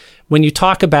else. When you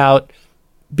talk about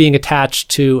being attached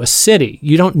to a city,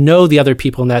 you don't know the other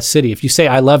people in that city. If you say,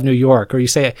 I love New York, or you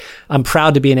say, I'm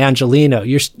proud to be an Angelino,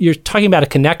 you're talking about a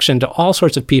connection to all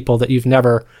sorts of people that you've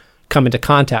never come into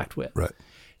contact with. Right.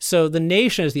 So the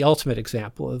nation is the ultimate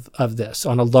example of this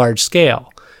on a large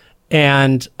scale.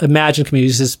 And Imagined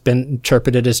Communities has been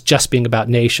interpreted as just being about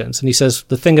nations. And he says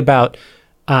the thing about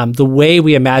the way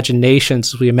we imagine nations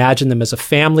is we imagine them as a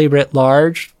family writ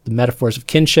large, the metaphors of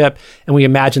kinship, and we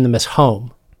imagine them as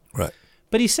home. Right.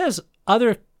 But he says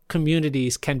other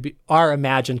communities are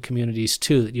imagined communities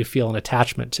too that you feel an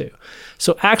attachment to.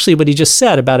 So actually what he just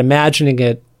said about imagining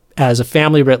it as a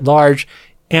family writ large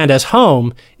and as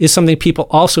home is something people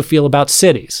also feel about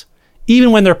cities,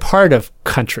 even when they're part of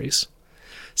countries.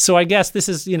 So I guess this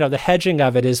is, the hedging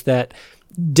of it is that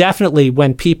definitely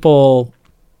when people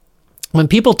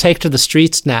take to the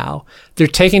streets now, they're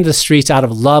taking to the streets out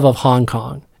of love of Hong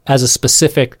Kong as a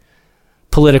specific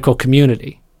political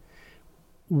community.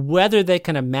 Whether they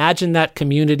can imagine that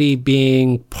community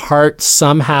being part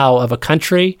somehow of a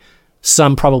country,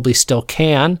 some probably still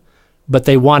can, but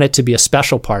they want it to be a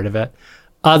special part of it.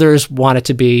 Others want it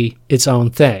to be its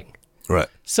own thing. Right.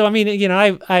 So, I mean,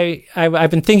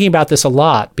 I've been thinking about this a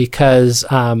lot because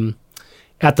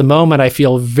at the moment I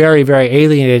feel very, very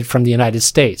alienated from the United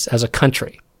States as a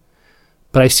country,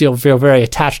 but I still feel very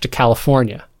attached to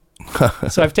California.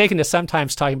 So I've taken to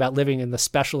sometimes talking about living in the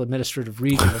special administrative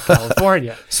region of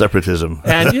California. Separatism.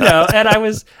 And, and I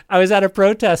was at a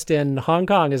protest in Hong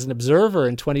Kong as an observer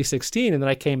in 2016, and then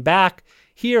I came back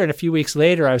here, and a few weeks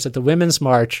later I was at the Women's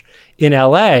March in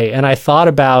LA, and I thought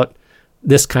about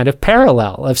this kind of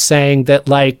parallel of saying that,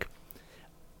 like,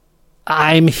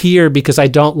 I'm here because I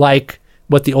don't like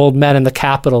what the old men in the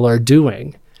Capitol are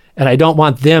doing, and I don't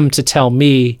want them to tell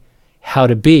me how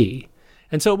to be.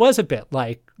 And so it was a bit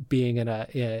like being in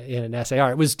an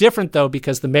SAR. It was different, though,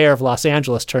 because the mayor of Los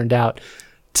Angeles turned out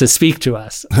to speak to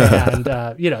us. And,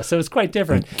 so it's quite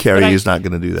different. Kerry is not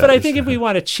going to do that. But I think if we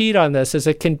want to cheat on this,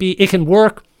 it can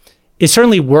work. It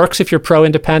certainly works if you're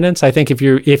pro-independence. I think if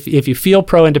you feel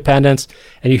pro-independence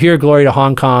and you hear Glory to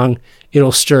Hong Kong,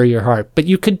 it'll stir your heart. But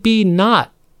you could be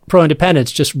not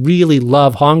pro-independence, just really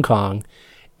love Hong Kong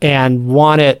and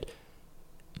want it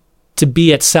to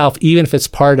be itself, even if it's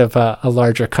part of a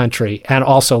larger country, and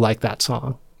also like that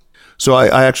song. So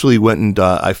I actually went and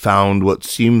I found what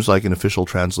seems like an official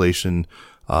translation,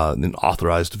 an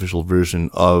authorized official version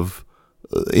of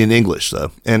in English,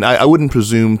 though. And I wouldn't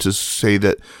presume to say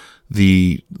that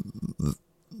the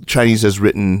Chinese as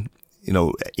written,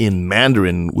 in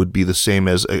Mandarin would be the same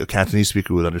as a Cantonese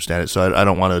speaker would understand it. So I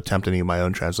don't want to attempt any of my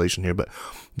own translation here, but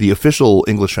the official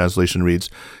English translation reads,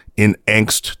 "In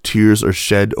angst, tears are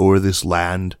shed o'er this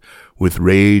land. With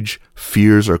rage,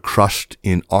 fears are crushed.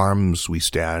 In arms we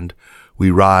stand. We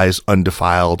rise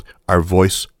undefiled. Our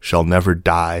voice shall never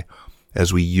die.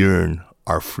 As we yearn,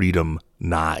 our freedom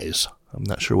nighes." I'm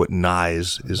not sure what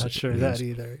nighes is. Not sure that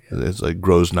either. Yeah. It's like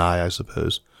grows nigh, I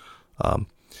suppose.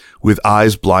 With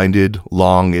eyes blinded,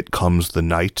 long it comes the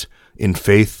night. In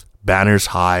faith, banners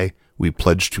high, we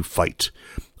pledge to fight.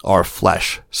 Our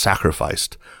flesh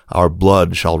sacrificed, our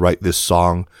blood shall write this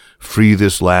song. Free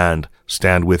this land,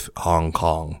 stand with Hong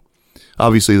Kong.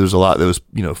 Obviously, there's a lot that was,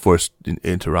 forced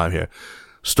into rhyme here.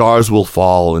 Stars will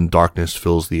fall and darkness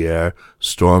fills the air.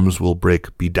 Storms will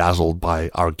break, bedazzled by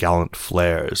our gallant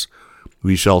flares.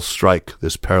 We shall strike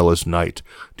this perilous night,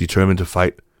 determined to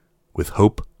fight with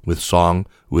hope, with song,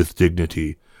 with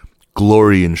dignity.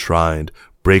 Glory enshrined,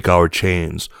 break our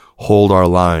chains, hold our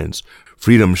lines.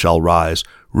 Freedom shall rise,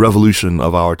 revolution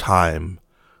of our time.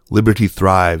 Liberty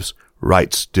thrives,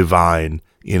 rights divine.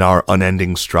 In our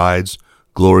unending strides,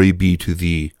 glory be to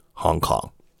thee, Hong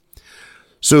Kong.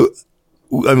 So,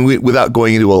 I mean, without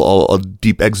going into a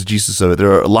deep exegesis of it,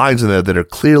 there are lines in there that are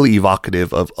clearly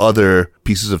evocative of other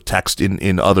pieces of text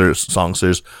in other songs.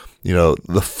 There's,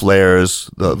 the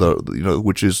flares,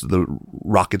 which is the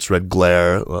rocket's red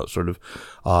glare, sort of.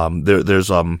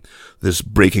 There's this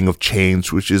breaking of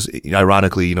chains, which is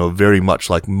ironically, very much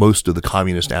like most of the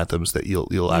communist anthems that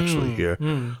you'll actually hear.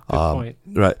 Good point.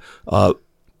 Right.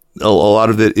 A lot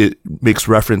of it makes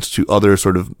reference to other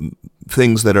sort of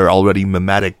things that are already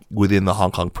mimetic within the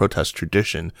Hong Kong protest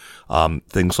tradition.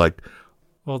 Things like,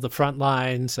 the front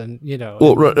lines and,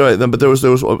 Well, right. But there was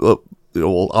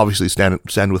obviously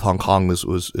Stand with Hong Kong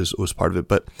was part of it,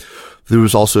 but there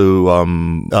was also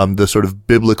the sort of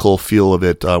biblical feel of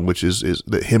it, which is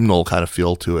the hymnal kind of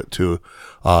feel to it too,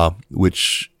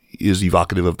 which is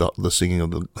evocative of the singing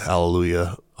of the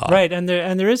Hallelujah. Right, and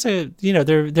there is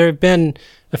there have been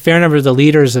a fair number of the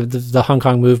leaders of the Hong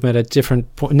Kong movement at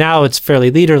different points. Now it's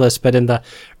fairly leaderless, but in the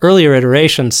earlier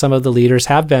iterations, some of the leaders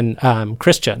have been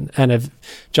Christian. And if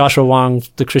Joshua Wong,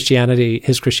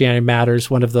 his Christianity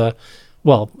Matters,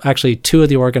 actually two of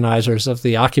the organizers of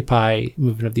the Occupy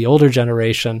movement of the older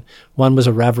generation, one was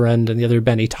a reverend and the other,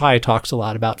 Benny Tai, talks a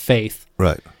lot about faith.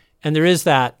 Right. And there is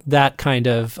that kind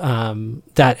of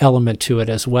that element to it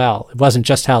as well. It wasn't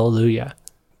just Hallelujah.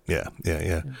 Yeah.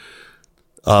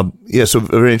 So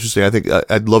very interesting. I think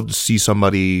I'd love to see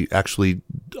somebody actually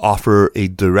offer a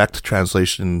direct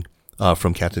translation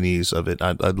from Cantonese of it.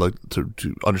 I'd like to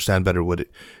understand better what it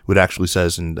actually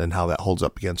says and how that holds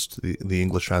up against the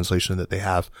English translation that they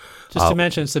have. Just to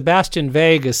mention, Sebastian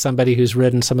Vague is somebody who's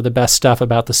written some of the best stuff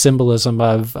about the symbolism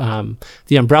of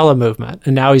the Umbrella Movement,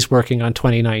 and now he's working on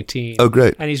 2019. Oh,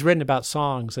 great. And he's written about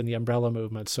songs in the Umbrella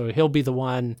Movement, so he'll be the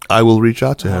one. I will reach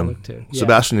out to him. Yeah.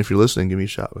 Sebastian, if you're listening, give me a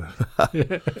shout.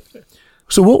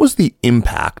 So what was the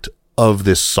impact of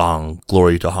this song,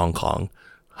 Glory to Hong Kong?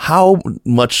 How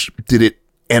much did it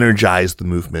energize the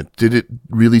movement? Did it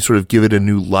really sort of give it a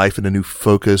new life and a new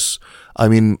focus? I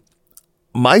mean,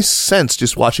 my sense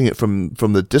just watching it from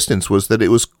the distance was that it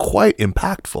was quite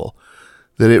impactful,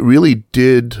 that it really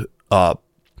did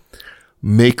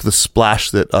make the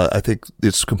splash that I think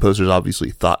its composers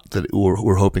obviously thought that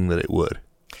were hoping that it would.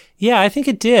 Yeah, I think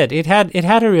it did. It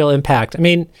had a real impact. I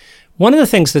mean, one of the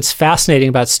things that's fascinating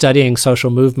about studying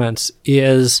social movements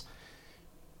is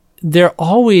there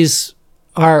always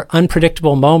are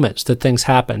unpredictable moments that things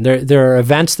happen. There are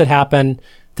events that happen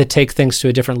that take things to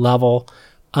a different level.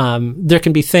 There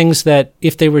can be things that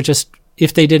if they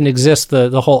didn't exist,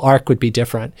 the whole arc would be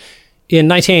different. In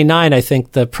 1989, I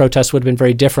think the protest would have been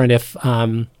very different if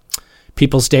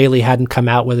People's Daily hadn't come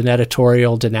out with an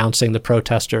editorial denouncing the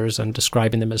protesters and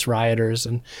describing them as rioters,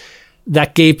 and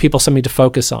that gave people something to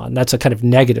focus on. That's a kind of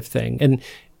negative thing. And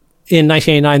in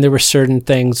 1989, there were certain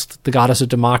things. The Goddess of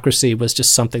Democracy was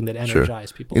just something that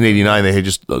energized people. In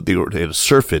 1989, they had a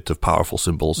surfeit of powerful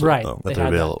symbols right, that are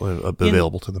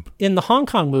available to them. In the Hong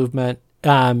Kong movement,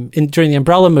 during the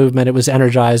Umbrella Movement, it was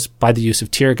energized by the use of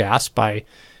tear gas by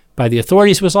the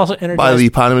authorities. It was also energized by the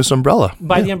eponymous umbrella.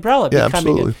 By the umbrella. Yeah,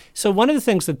 absolutely. So one of the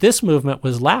things that this movement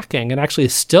was lacking, and actually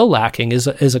is still lacking, is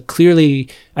a clearly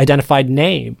identified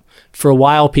name. For a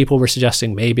while, people were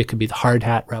suggesting maybe it could be the hard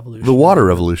hat revolution. The water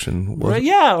revolution. Or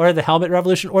the helmet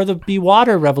revolution, or the be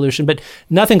water revolution, but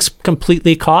nothing's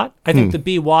completely caught. I think the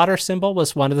be water symbol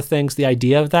was one of the things, the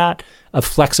idea of that, of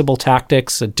flexible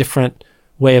tactics, a different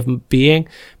way of being.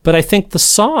 But I think the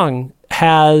song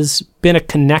has been a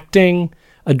connecting,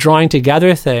 a drawing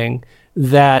together thing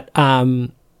that I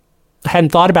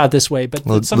hadn't thought about this way, but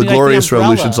the glorious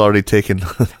revolution's already taken.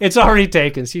 It's already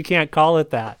taken, so you can't call it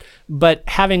that. But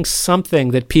having something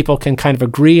that people can kind of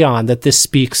agree on, that this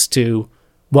speaks to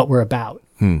what we're about.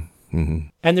 Mm-hmm.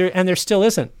 And there still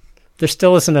isn't. There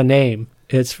still isn't a name.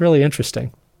 It's really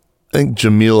interesting. I think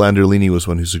Jamil Anderlini was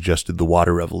one who suggested the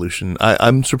water revolution.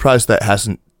 I'm surprised that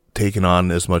hasn't taken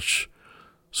on as much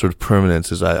sort of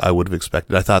permanence as I would have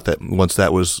expected. I thought that once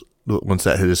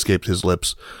that had escaped his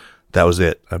lips, that was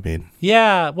it. I mean,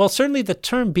 yeah. Well, certainly the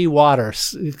term "be water"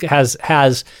 has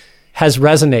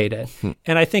resonated,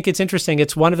 and I think it's interesting.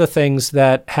 It's one of the things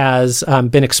that has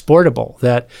been exportable.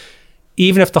 That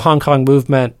even if the Hong Kong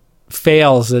movement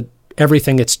fails at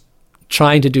everything it's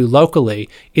trying to do locally,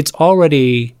 it's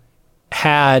already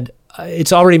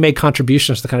made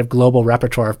contributions to the kind of global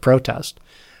repertoire of protest.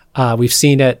 We've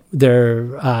seen it there.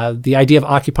 The idea of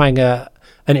occupying an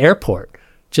airport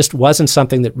just wasn't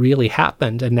something that really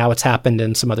happened. And now it's happened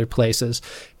in some other places.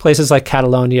 Places like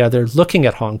Catalonia, they're looking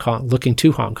at Hong Kong, looking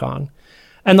to Hong Kong.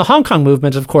 And the Hong Kong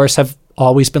movement, of course, have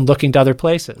always been looking to other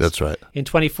places. That's right. In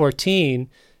 2014,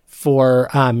 for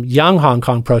young Hong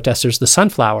Kong protesters, the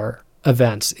Sunflower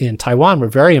events in Taiwan were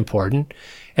very important.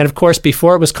 And of course,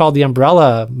 before it was called the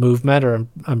Umbrella Movement or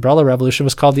Umbrella Revolution, it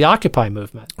was called the Occupy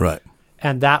Movement. Right.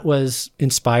 And that was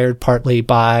inspired partly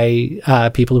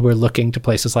by people who were looking to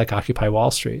places like Occupy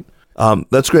Wall Street.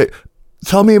 That's great.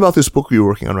 Tell me about this book you're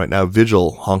working on right now,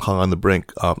 Vigil, Hong Kong on the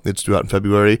Brink. It's due out in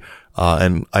February,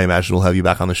 and I imagine we'll have you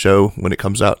back on the show when it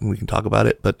comes out and we can talk about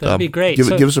it. But that'd be great.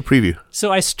 Give us a preview.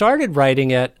 So I started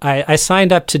writing it. I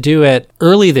signed up to do it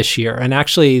early this year, and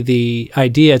actually the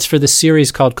idea, it's for the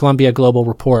series called Columbia Global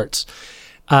Reports,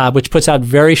 which puts out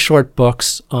very short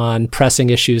books on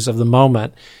pressing issues of the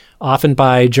moment, often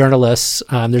by journalists.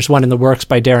 There's one in the works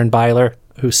by Darren Byler,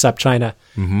 who's SupChina,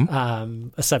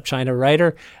 a SupChina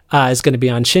writer, is going to be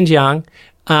on Xinjiang.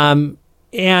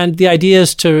 And the idea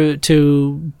is to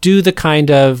do the kind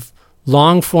of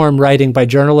long-form writing by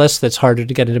journalists that's harder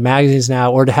to get into magazines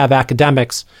now, or to have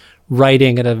academics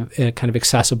writing in a kind of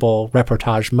accessible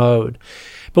reportage mode.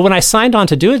 But when I signed on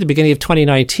to do it at the beginning of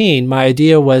 2019, my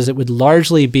idea was it would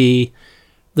largely be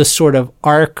the sort of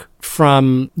arc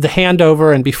from the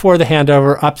handover and before the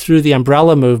handover up through the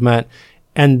umbrella movement,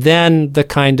 and then the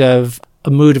kind of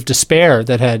a mood of despair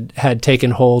that had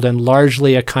taken hold, and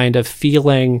largely a kind of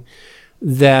feeling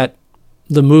that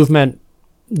the movement,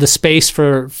 the space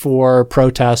for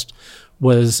protest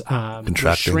was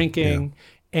shrinking,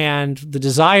 and the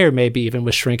desire maybe even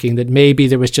was shrinking, that maybe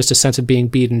there was just a sense of being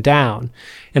beaten down.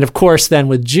 And of course, then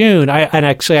with June,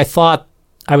 I thought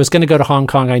I was going to go to Hong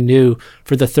Kong, I knew,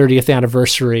 for the 30th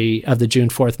anniversary of the June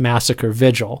 4th massacre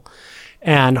vigil.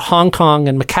 And Hong Kong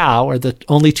and Macau are the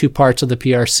only two parts of the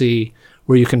PRC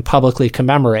where you can publicly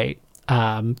commemorate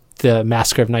the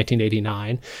massacre of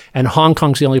 1989. And Hong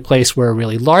Kong's the only place where a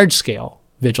really large-scale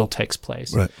vigil takes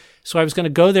place. Right. So I was going to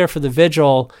go there for the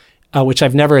vigil, which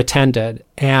I've never attended,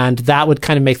 and that would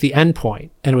kind of make the end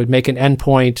point. And it would make an end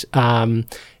point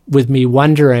with me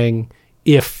wondering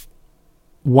if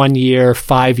 1 year,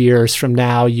 5 years from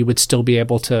now, you would still be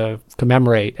able to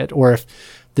commemorate it, or if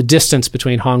the distance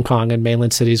between Hong Kong and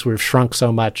mainland cities would have shrunk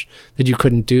so much that you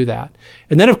couldn't do that.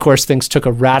 And then, of course, things took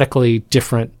a radically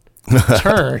different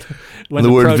turn when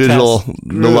the word vigil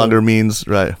no longer means,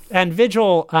 right. And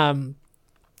vigil,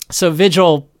 so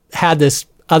vigil had this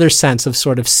other sense of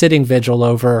sort of sitting vigil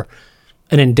over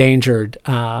an endangered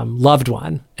loved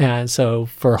one. And so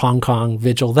for Hong Kong,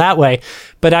 vigil that way.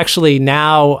 But actually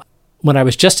now, when I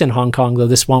was just in Hong Kong, though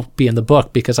this won't be in the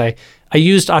book, because I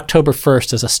used October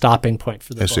 1st as a stopping point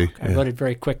for the book. I wrote it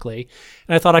very quickly.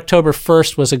 And I thought October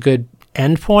 1st was a good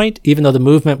end point, even though the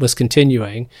movement was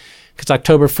continuing. Because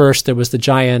October 1st, there was the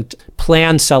giant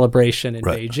planned celebration in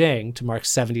Beijing to mark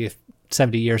 70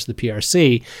 years of the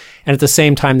PRC. And at the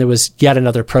same time, there was yet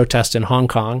another protest in Hong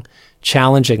Kong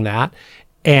challenging that.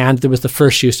 And there was the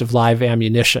first use of live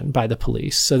ammunition by the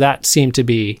police. So that seemed to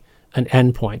be an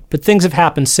endpoint. But things have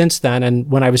happened since then.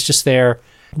 And when I was just there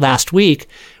last week,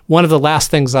 one of the last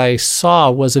things I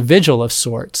saw was a vigil of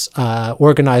sorts,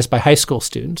 organized by high school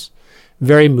students.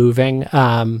 Very moving.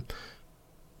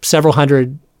 Several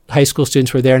hundred high school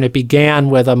students were there, and it began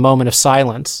with a moment of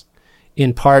silence,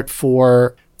 in part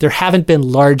for there hasn't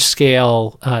been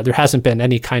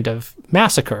any kind of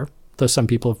massacre, though some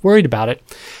people have worried about it,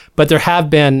 but there have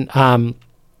been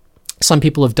some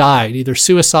people have died, either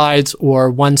suicides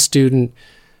or one student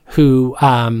who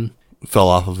fell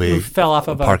off of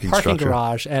a parking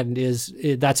garage, and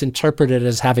that's interpreted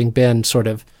as having been sort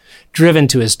of driven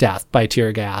to his death by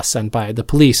tear gas and by the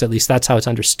police. At least that's how it's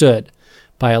understood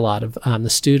by a lot of the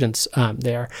students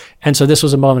there. And so this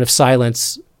was a moment of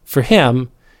silence for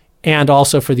him, and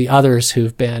also for the others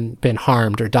who've been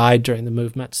harmed or died during the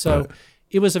movement. So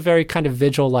it was a very kind of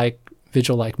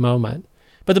vigil-like moment.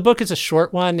 But the book is a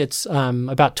short one. It's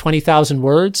about 20,000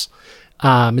 words.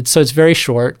 So it's very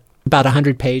short, about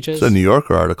 100 pages. It's a New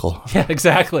Yorker article. Yeah,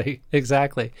 exactly.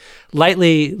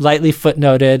 Lightly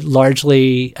footnoted,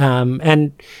 largely,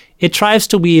 and it tries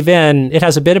to weave in. It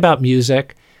has a bit about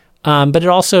music, but it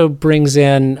also brings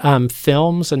in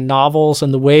films and novels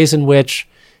and the ways in which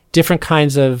different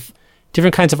kinds of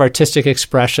artistic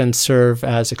expression serve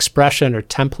as expression or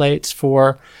templates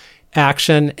for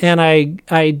action. And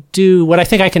I do what I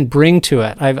think I can bring to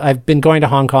it. I've been going to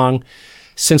Hong Kong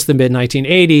since the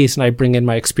mid-1980s, and I bring in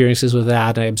my experiences with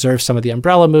that. And I observe some of the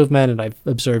umbrella movement, and I've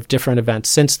observed different events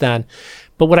since then.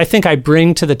 But what I think I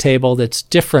bring to the table that's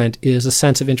different is a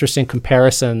sense of interesting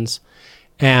comparisons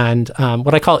and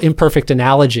what I call imperfect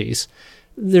analogies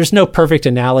there's no perfect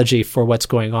analogy for what's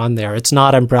going on there. It's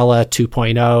not Umbrella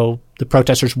 2.0. The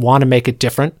protesters want to make it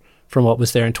different from what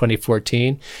was there in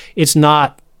 2014. It's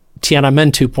not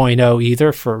Tiananmen 2.0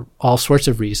 either, for all sorts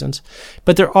of reasons.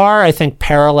 But there are, I think,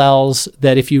 parallels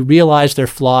that if you realize they're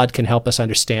flawed can help us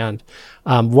understand.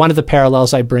 One of the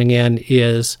parallels I bring in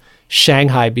is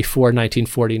Shanghai before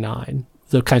 1949.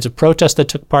 The kinds of protests that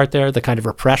took part there, the kind of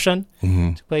repression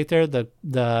took place there.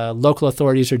 The local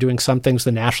authorities are doing some things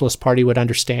the Nationalist Party would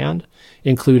understand,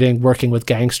 including working with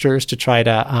gangsters to try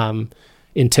to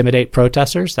intimidate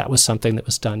protesters. That was something that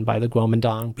was done by the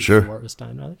Kuomintang before it was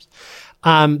done by others.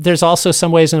 There's also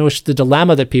some ways in which the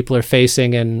dilemma that people are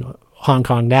facing in Hong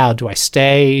Kong now, do I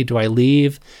stay? Do I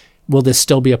leave? Will this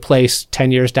still be a place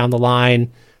 10 years down the line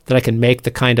that I can make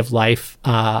the kind of life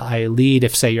I lead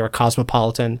if, say, you're a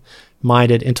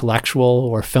cosmopolitan-minded intellectual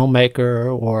or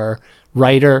filmmaker or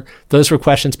writer? Those were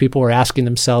questions people were asking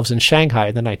themselves in Shanghai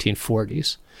in the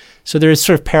 1940s. So there's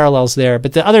sort of parallels there.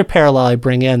 But the other parallel I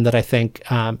bring in that I think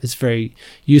is very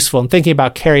useful in thinking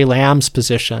about Carrie Lam's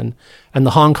position and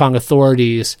the Hong Kong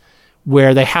authorities,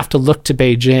 where they have to look to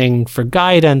Beijing for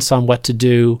guidance on what to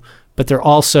do, but they're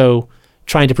also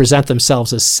trying to present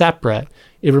themselves as separate.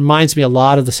 It reminds me a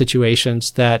lot of the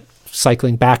situations that,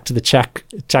 cycling back to the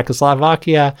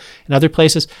Czechoslovakia and other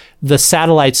places, the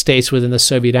satellite states within the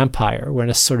Soviet Empire were in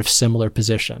a sort of similar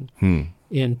position.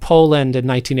 In Poland in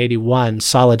 1981,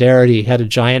 Solidarity had a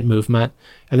giant movement,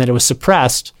 and then it was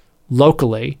suppressed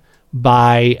locally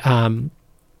by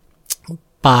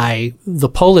the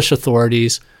Polish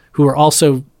authorities, who were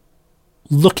also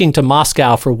looking to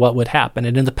Moscow for what would happen.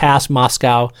 And in the past,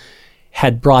 Moscow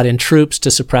had brought in troops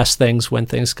to suppress things when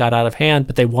things got out of hand,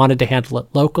 but they wanted to handle it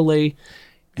locally.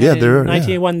 Yeah, in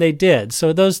 1981 they did.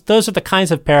 So those are the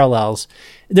kinds of parallels.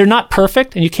 They're not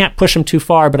perfect, and you can't push them too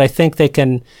far, but I think they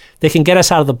can get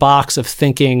us out of the box of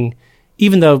thinking,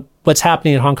 even though what's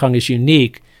happening in Hong Kong is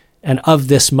unique and of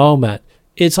this moment,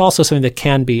 it's also something that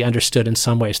can be understood in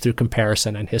some ways through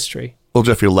comparison and history. Well,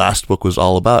 Jeff, your last book was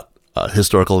all about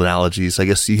historical analogies. I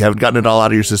guess you haven't gotten it all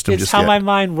out of your system it's just yet. It's how yet. my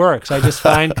mind works. I just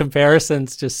find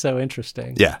comparisons just so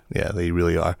interesting. Yeah, they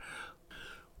really are.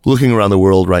 Looking around the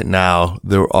world right now,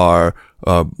 there are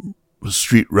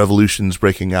street revolutions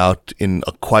breaking out in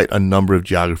quite a number of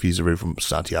geographies. From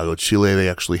Santiago, Chile, they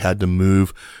actually had to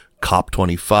move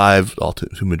COP25 all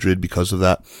to Madrid because of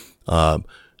that.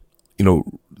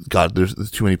 God,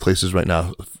 there's too many places right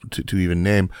now to even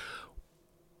name.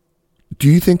 Do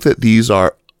you think that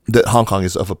that Hong Kong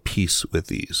is of a piece with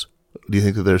these? Do you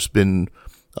think that there's been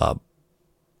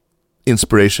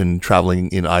inspiration traveling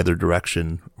in either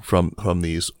direction from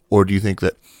these, or do you think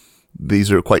that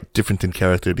these are quite different in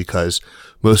character because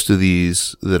most of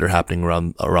these that are happening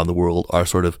around the world are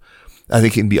sort of, I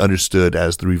think, can be understood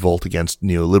as the revolt against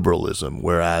neoliberalism,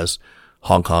 whereas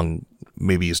Hong Kong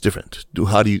maybe is different.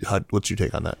 What's your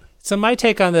take on that? So my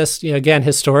take on this, again,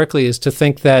 historically, is to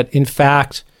think that in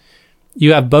fact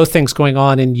you have both things going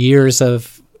on in years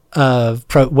of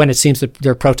when it seems that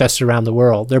there are protests around the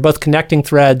world. They're both connecting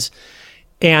threads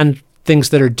and things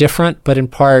that are different, but in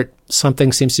part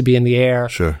something seems to be in the air.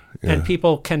 Sure. Yeah. And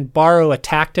people can borrow a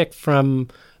tactic from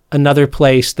another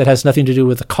place that has nothing to do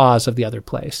with the cause of the other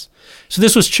place. So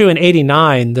this was true in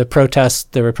 89, there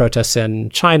were protests in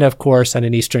China, of course, and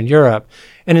in Eastern Europe.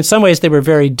 And in some ways they were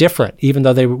very different, even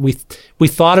though we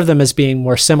thought of them as being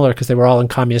more similar because they were all in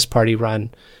Communist Party run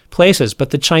places. But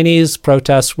the Chinese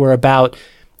protests were about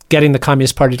getting the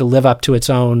Communist Party to live up to its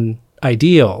own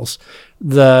ideals.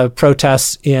 The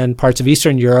protests in parts of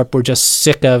Eastern Europe were just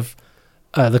sick of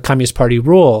the Communist Party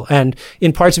rule. And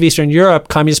in parts of Eastern Europe,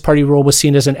 Communist Party rule was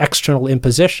seen as an external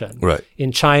imposition. Right.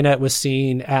 In China, it was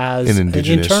seen as an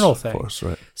internal thing. Force,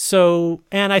 right. So,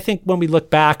 and I think when we look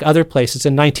back other places,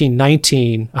 in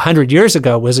 1919, 100 years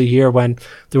ago, was a year when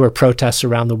there were protests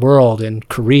around the world, in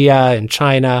Korea, in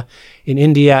China, in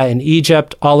India, in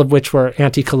Egypt, all of which were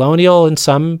anti-colonial in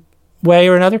some way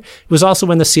or another. It was also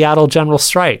when the Seattle General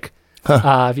Strike,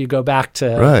 if you go back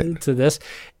to this.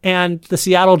 And the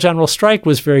Seattle General Strike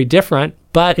was very different,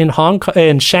 but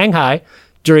in Shanghai,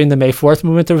 during the May 4th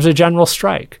movement, there was a general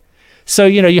strike. So,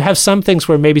 you have some things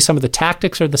where maybe some of the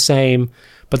tactics are the same,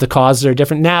 but the causes are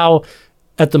different. Now,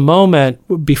 at the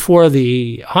moment, before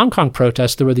the Hong Kong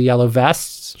protests, there were the Yellow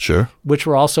Vests, sure, which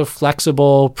were also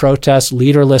flexible protests,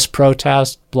 leaderless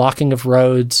protests, blocking of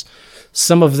roads.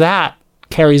 Some of that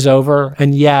carries over,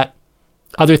 and yet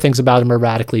other things about them are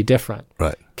radically different.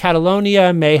 Right.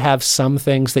 Catalonia may have some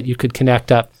things that you could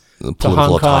connect up to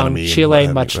Hong Kong, Chile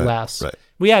much less. Right.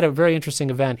 We had a very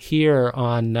interesting event here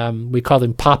on, we call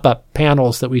them pop-up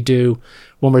panels that we do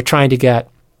when we're trying to get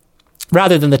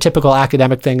rather than the typical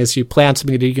academic thing is you plan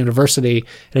something at a university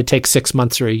and it takes 6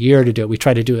 months or a year to do it. We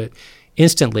try to do it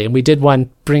instantly. And we did one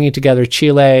bringing together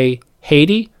Chile,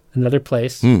 Haiti, another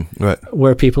place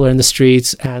where people are in the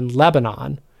streets, and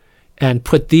Lebanon, and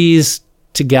put these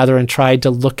together and tried to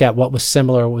look at what was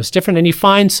similar, what was different. And you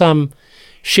find some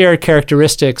shared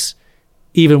characteristics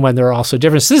even when they're also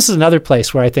different. So this is another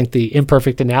place where I think the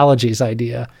imperfect analogies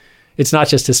idea, it's not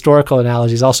just historical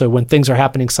analogies, also when things are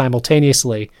happening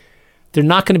simultaneously, they're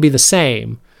not going to be the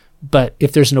same. But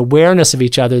if there's an awareness of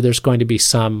each other, there's going to be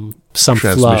some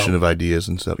transmission flow of ideas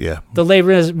and stuff. Yeah. The Les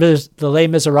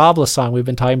Miserables song we've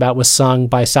been talking about was sung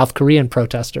by South Korean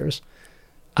protesters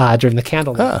during the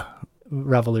Candlelight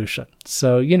Revolution.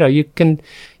 So you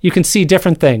can see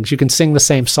different things. You can sing the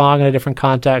same song in a different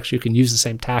context. You can use the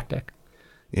same tactic.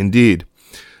 Indeed.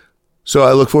 So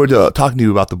I look forward to talking to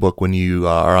you about the book when you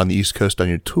are on the East Coast on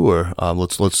your tour.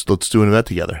 Let's do an event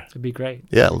together. It'd be great.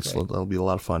 Yeah, that'll be a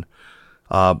lot of fun.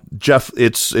 Jeff,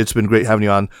 it's been great having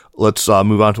you on. Let's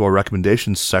move on to our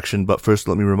recommendations section. But first,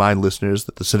 let me remind listeners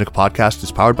that the Sinica podcast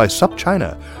is powered by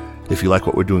SupChina. If you like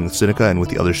what we're doing with Sinica and with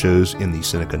the other shows in the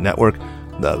Sinica network,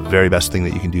 the very best thing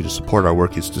that you can do to support our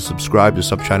work is to subscribe to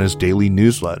SupChina's daily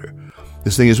newsletter.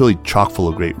 This thing is really chock full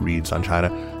of great reads on China,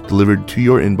 delivered to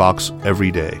your inbox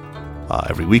every day.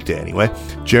 Every weekday anyway.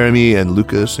 Jeremy and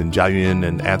Lucas and Jiayun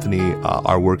and Anthony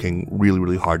are working really,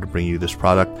 really hard to bring you this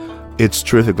product. It's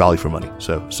terrific value for money.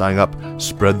 So sign up,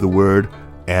 spread the word,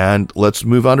 and let's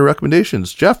move on to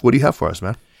recommendations. Jeff, what do you have for us,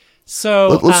 man?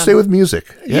 So let's stay with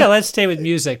music. Yeah, let's stay with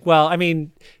music. Well, I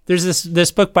mean, there's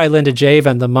this book by Linda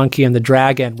Javan, The Monkey and the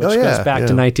Dragon, which goes back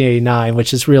to 1989,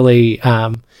 which is really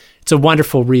it's a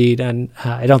wonderful read, and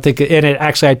I don't think in it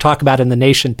actually I talk about in the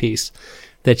Nation piece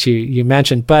that you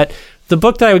mentioned. But the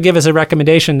book that I would give as a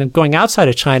recommendation, going outside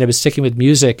of China but sticking with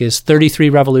music, is 33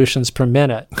 Revolutions Per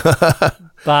Minute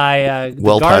by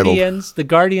the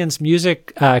Guardian's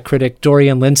music critic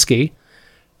Dorian Linsky,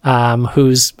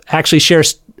 who's actually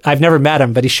shares, I've never met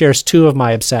him, but he shares two of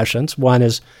my obsessions. One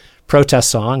is protest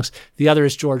songs. The other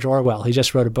is George Orwell. He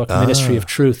just wrote a book, Ministry of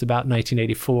Truth, about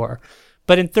 1984.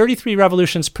 But in 33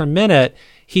 Revolutions Per Minute,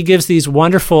 he gives these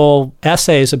wonderful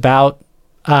essays about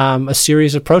a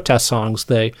series of protest songs,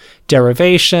 the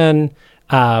derivation,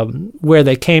 where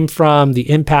they came from, the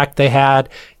impact they had.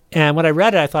 And when I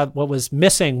read it, I thought what was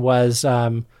missing was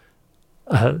a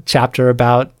chapter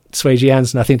about Sui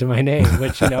Jian's Nothing to My Name,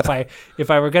 which, if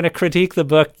I were going to critique the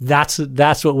book, that's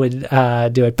what would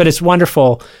do it. But it's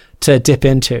wonderful to dip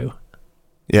into.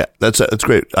 Yeah, that's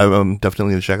great. I'm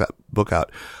definitely going to check that book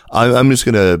out. I'm just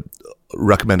going to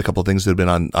recommend a couple of things that have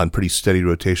been on pretty steady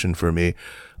rotation for me.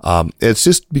 It's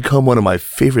just become one of my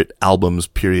favorite albums,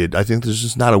 period. I think there's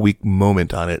just not a weak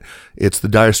moment on it. It's the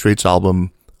Dire Straits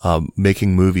album,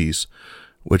 Making Movies,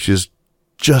 which is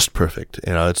just perfect.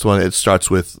 It's one, it starts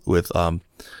with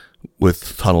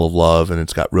Tunnel of Love, and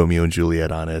it's got Romeo and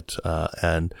Juliet on it,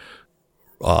 and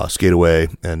Skate Away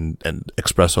and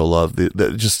Espresso Love.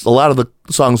 Just a lot of the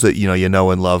songs that, you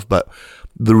know and love, but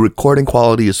the recording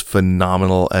quality is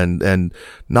phenomenal, and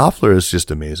Knopfler is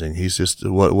just amazing. He's just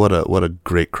what a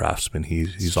great craftsman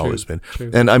he's always been.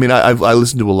 True. And I mean, I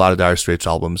listened to a lot of Dire Straits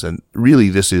albums, and really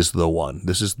this is the one.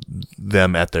 This is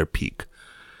them at their peak.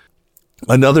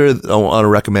 Another I want to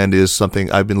recommend is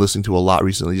something I've been listening to a lot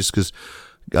recently, just because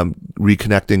I'm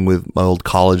reconnecting with my old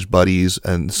college buddies,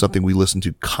 and something we listen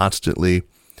to constantly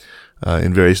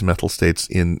in various mental states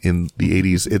in the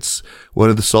 80s. It's one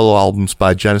of the solo albums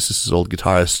by Genesis's old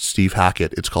guitarist Steve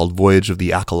Hackett. It's called Voyage of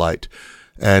the Acolyte,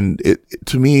 and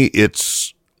to me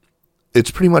it's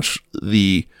pretty much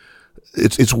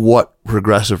it's what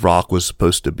progressive rock was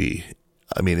supposed to be.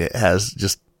 I mean, it has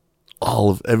just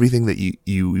all of everything that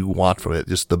you want from it.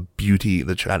 Just the beauty,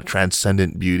 the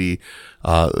transcendent beauty,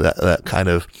 that kind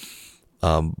of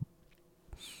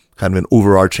an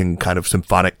overarching kind of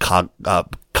symphonic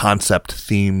concept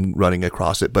theme running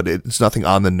across it, but it's nothing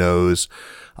on the nose.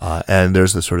 And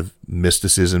there's this sort of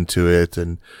mysticism to it.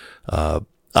 And,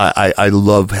 I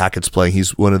love Hackett's playing.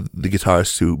 He's one of the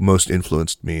guitarists who most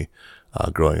influenced me,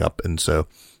 growing up. And so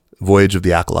Voyage of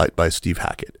the Acolyte by Steve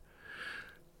Hackett.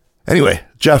 Anyway,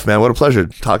 Jeff, man, what a pleasure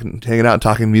hanging out and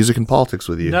talking music and politics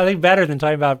with you. Nothing better than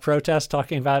talking about protests,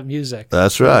 talking about music.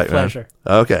 That's right. Pleasure.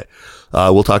 Man. Okay.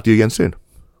 We'll talk to you again soon.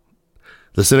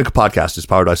 The Sinica podcast is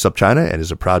powered by SupChina and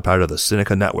is a proud part of the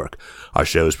Sinica network. Our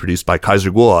show is produced by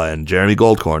Kaiser Guo and Jeremy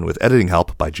Goldkorn, with editing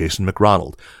help by Jason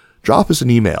McRonald. Drop us an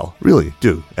email, really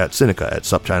do, at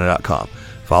sinica@supchina.com.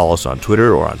 Follow us on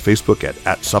Twitter or on Facebook at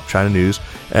SupChina News,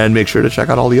 and make sure to check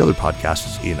out all the other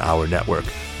podcasts in our network,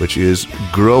 which is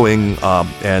growing,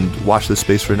 and watch this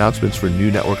space for announcements for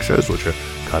new network shows, which are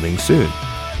coming soon.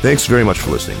 Thanks very much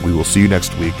for listening. We will see you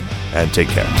next week, and take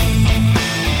care.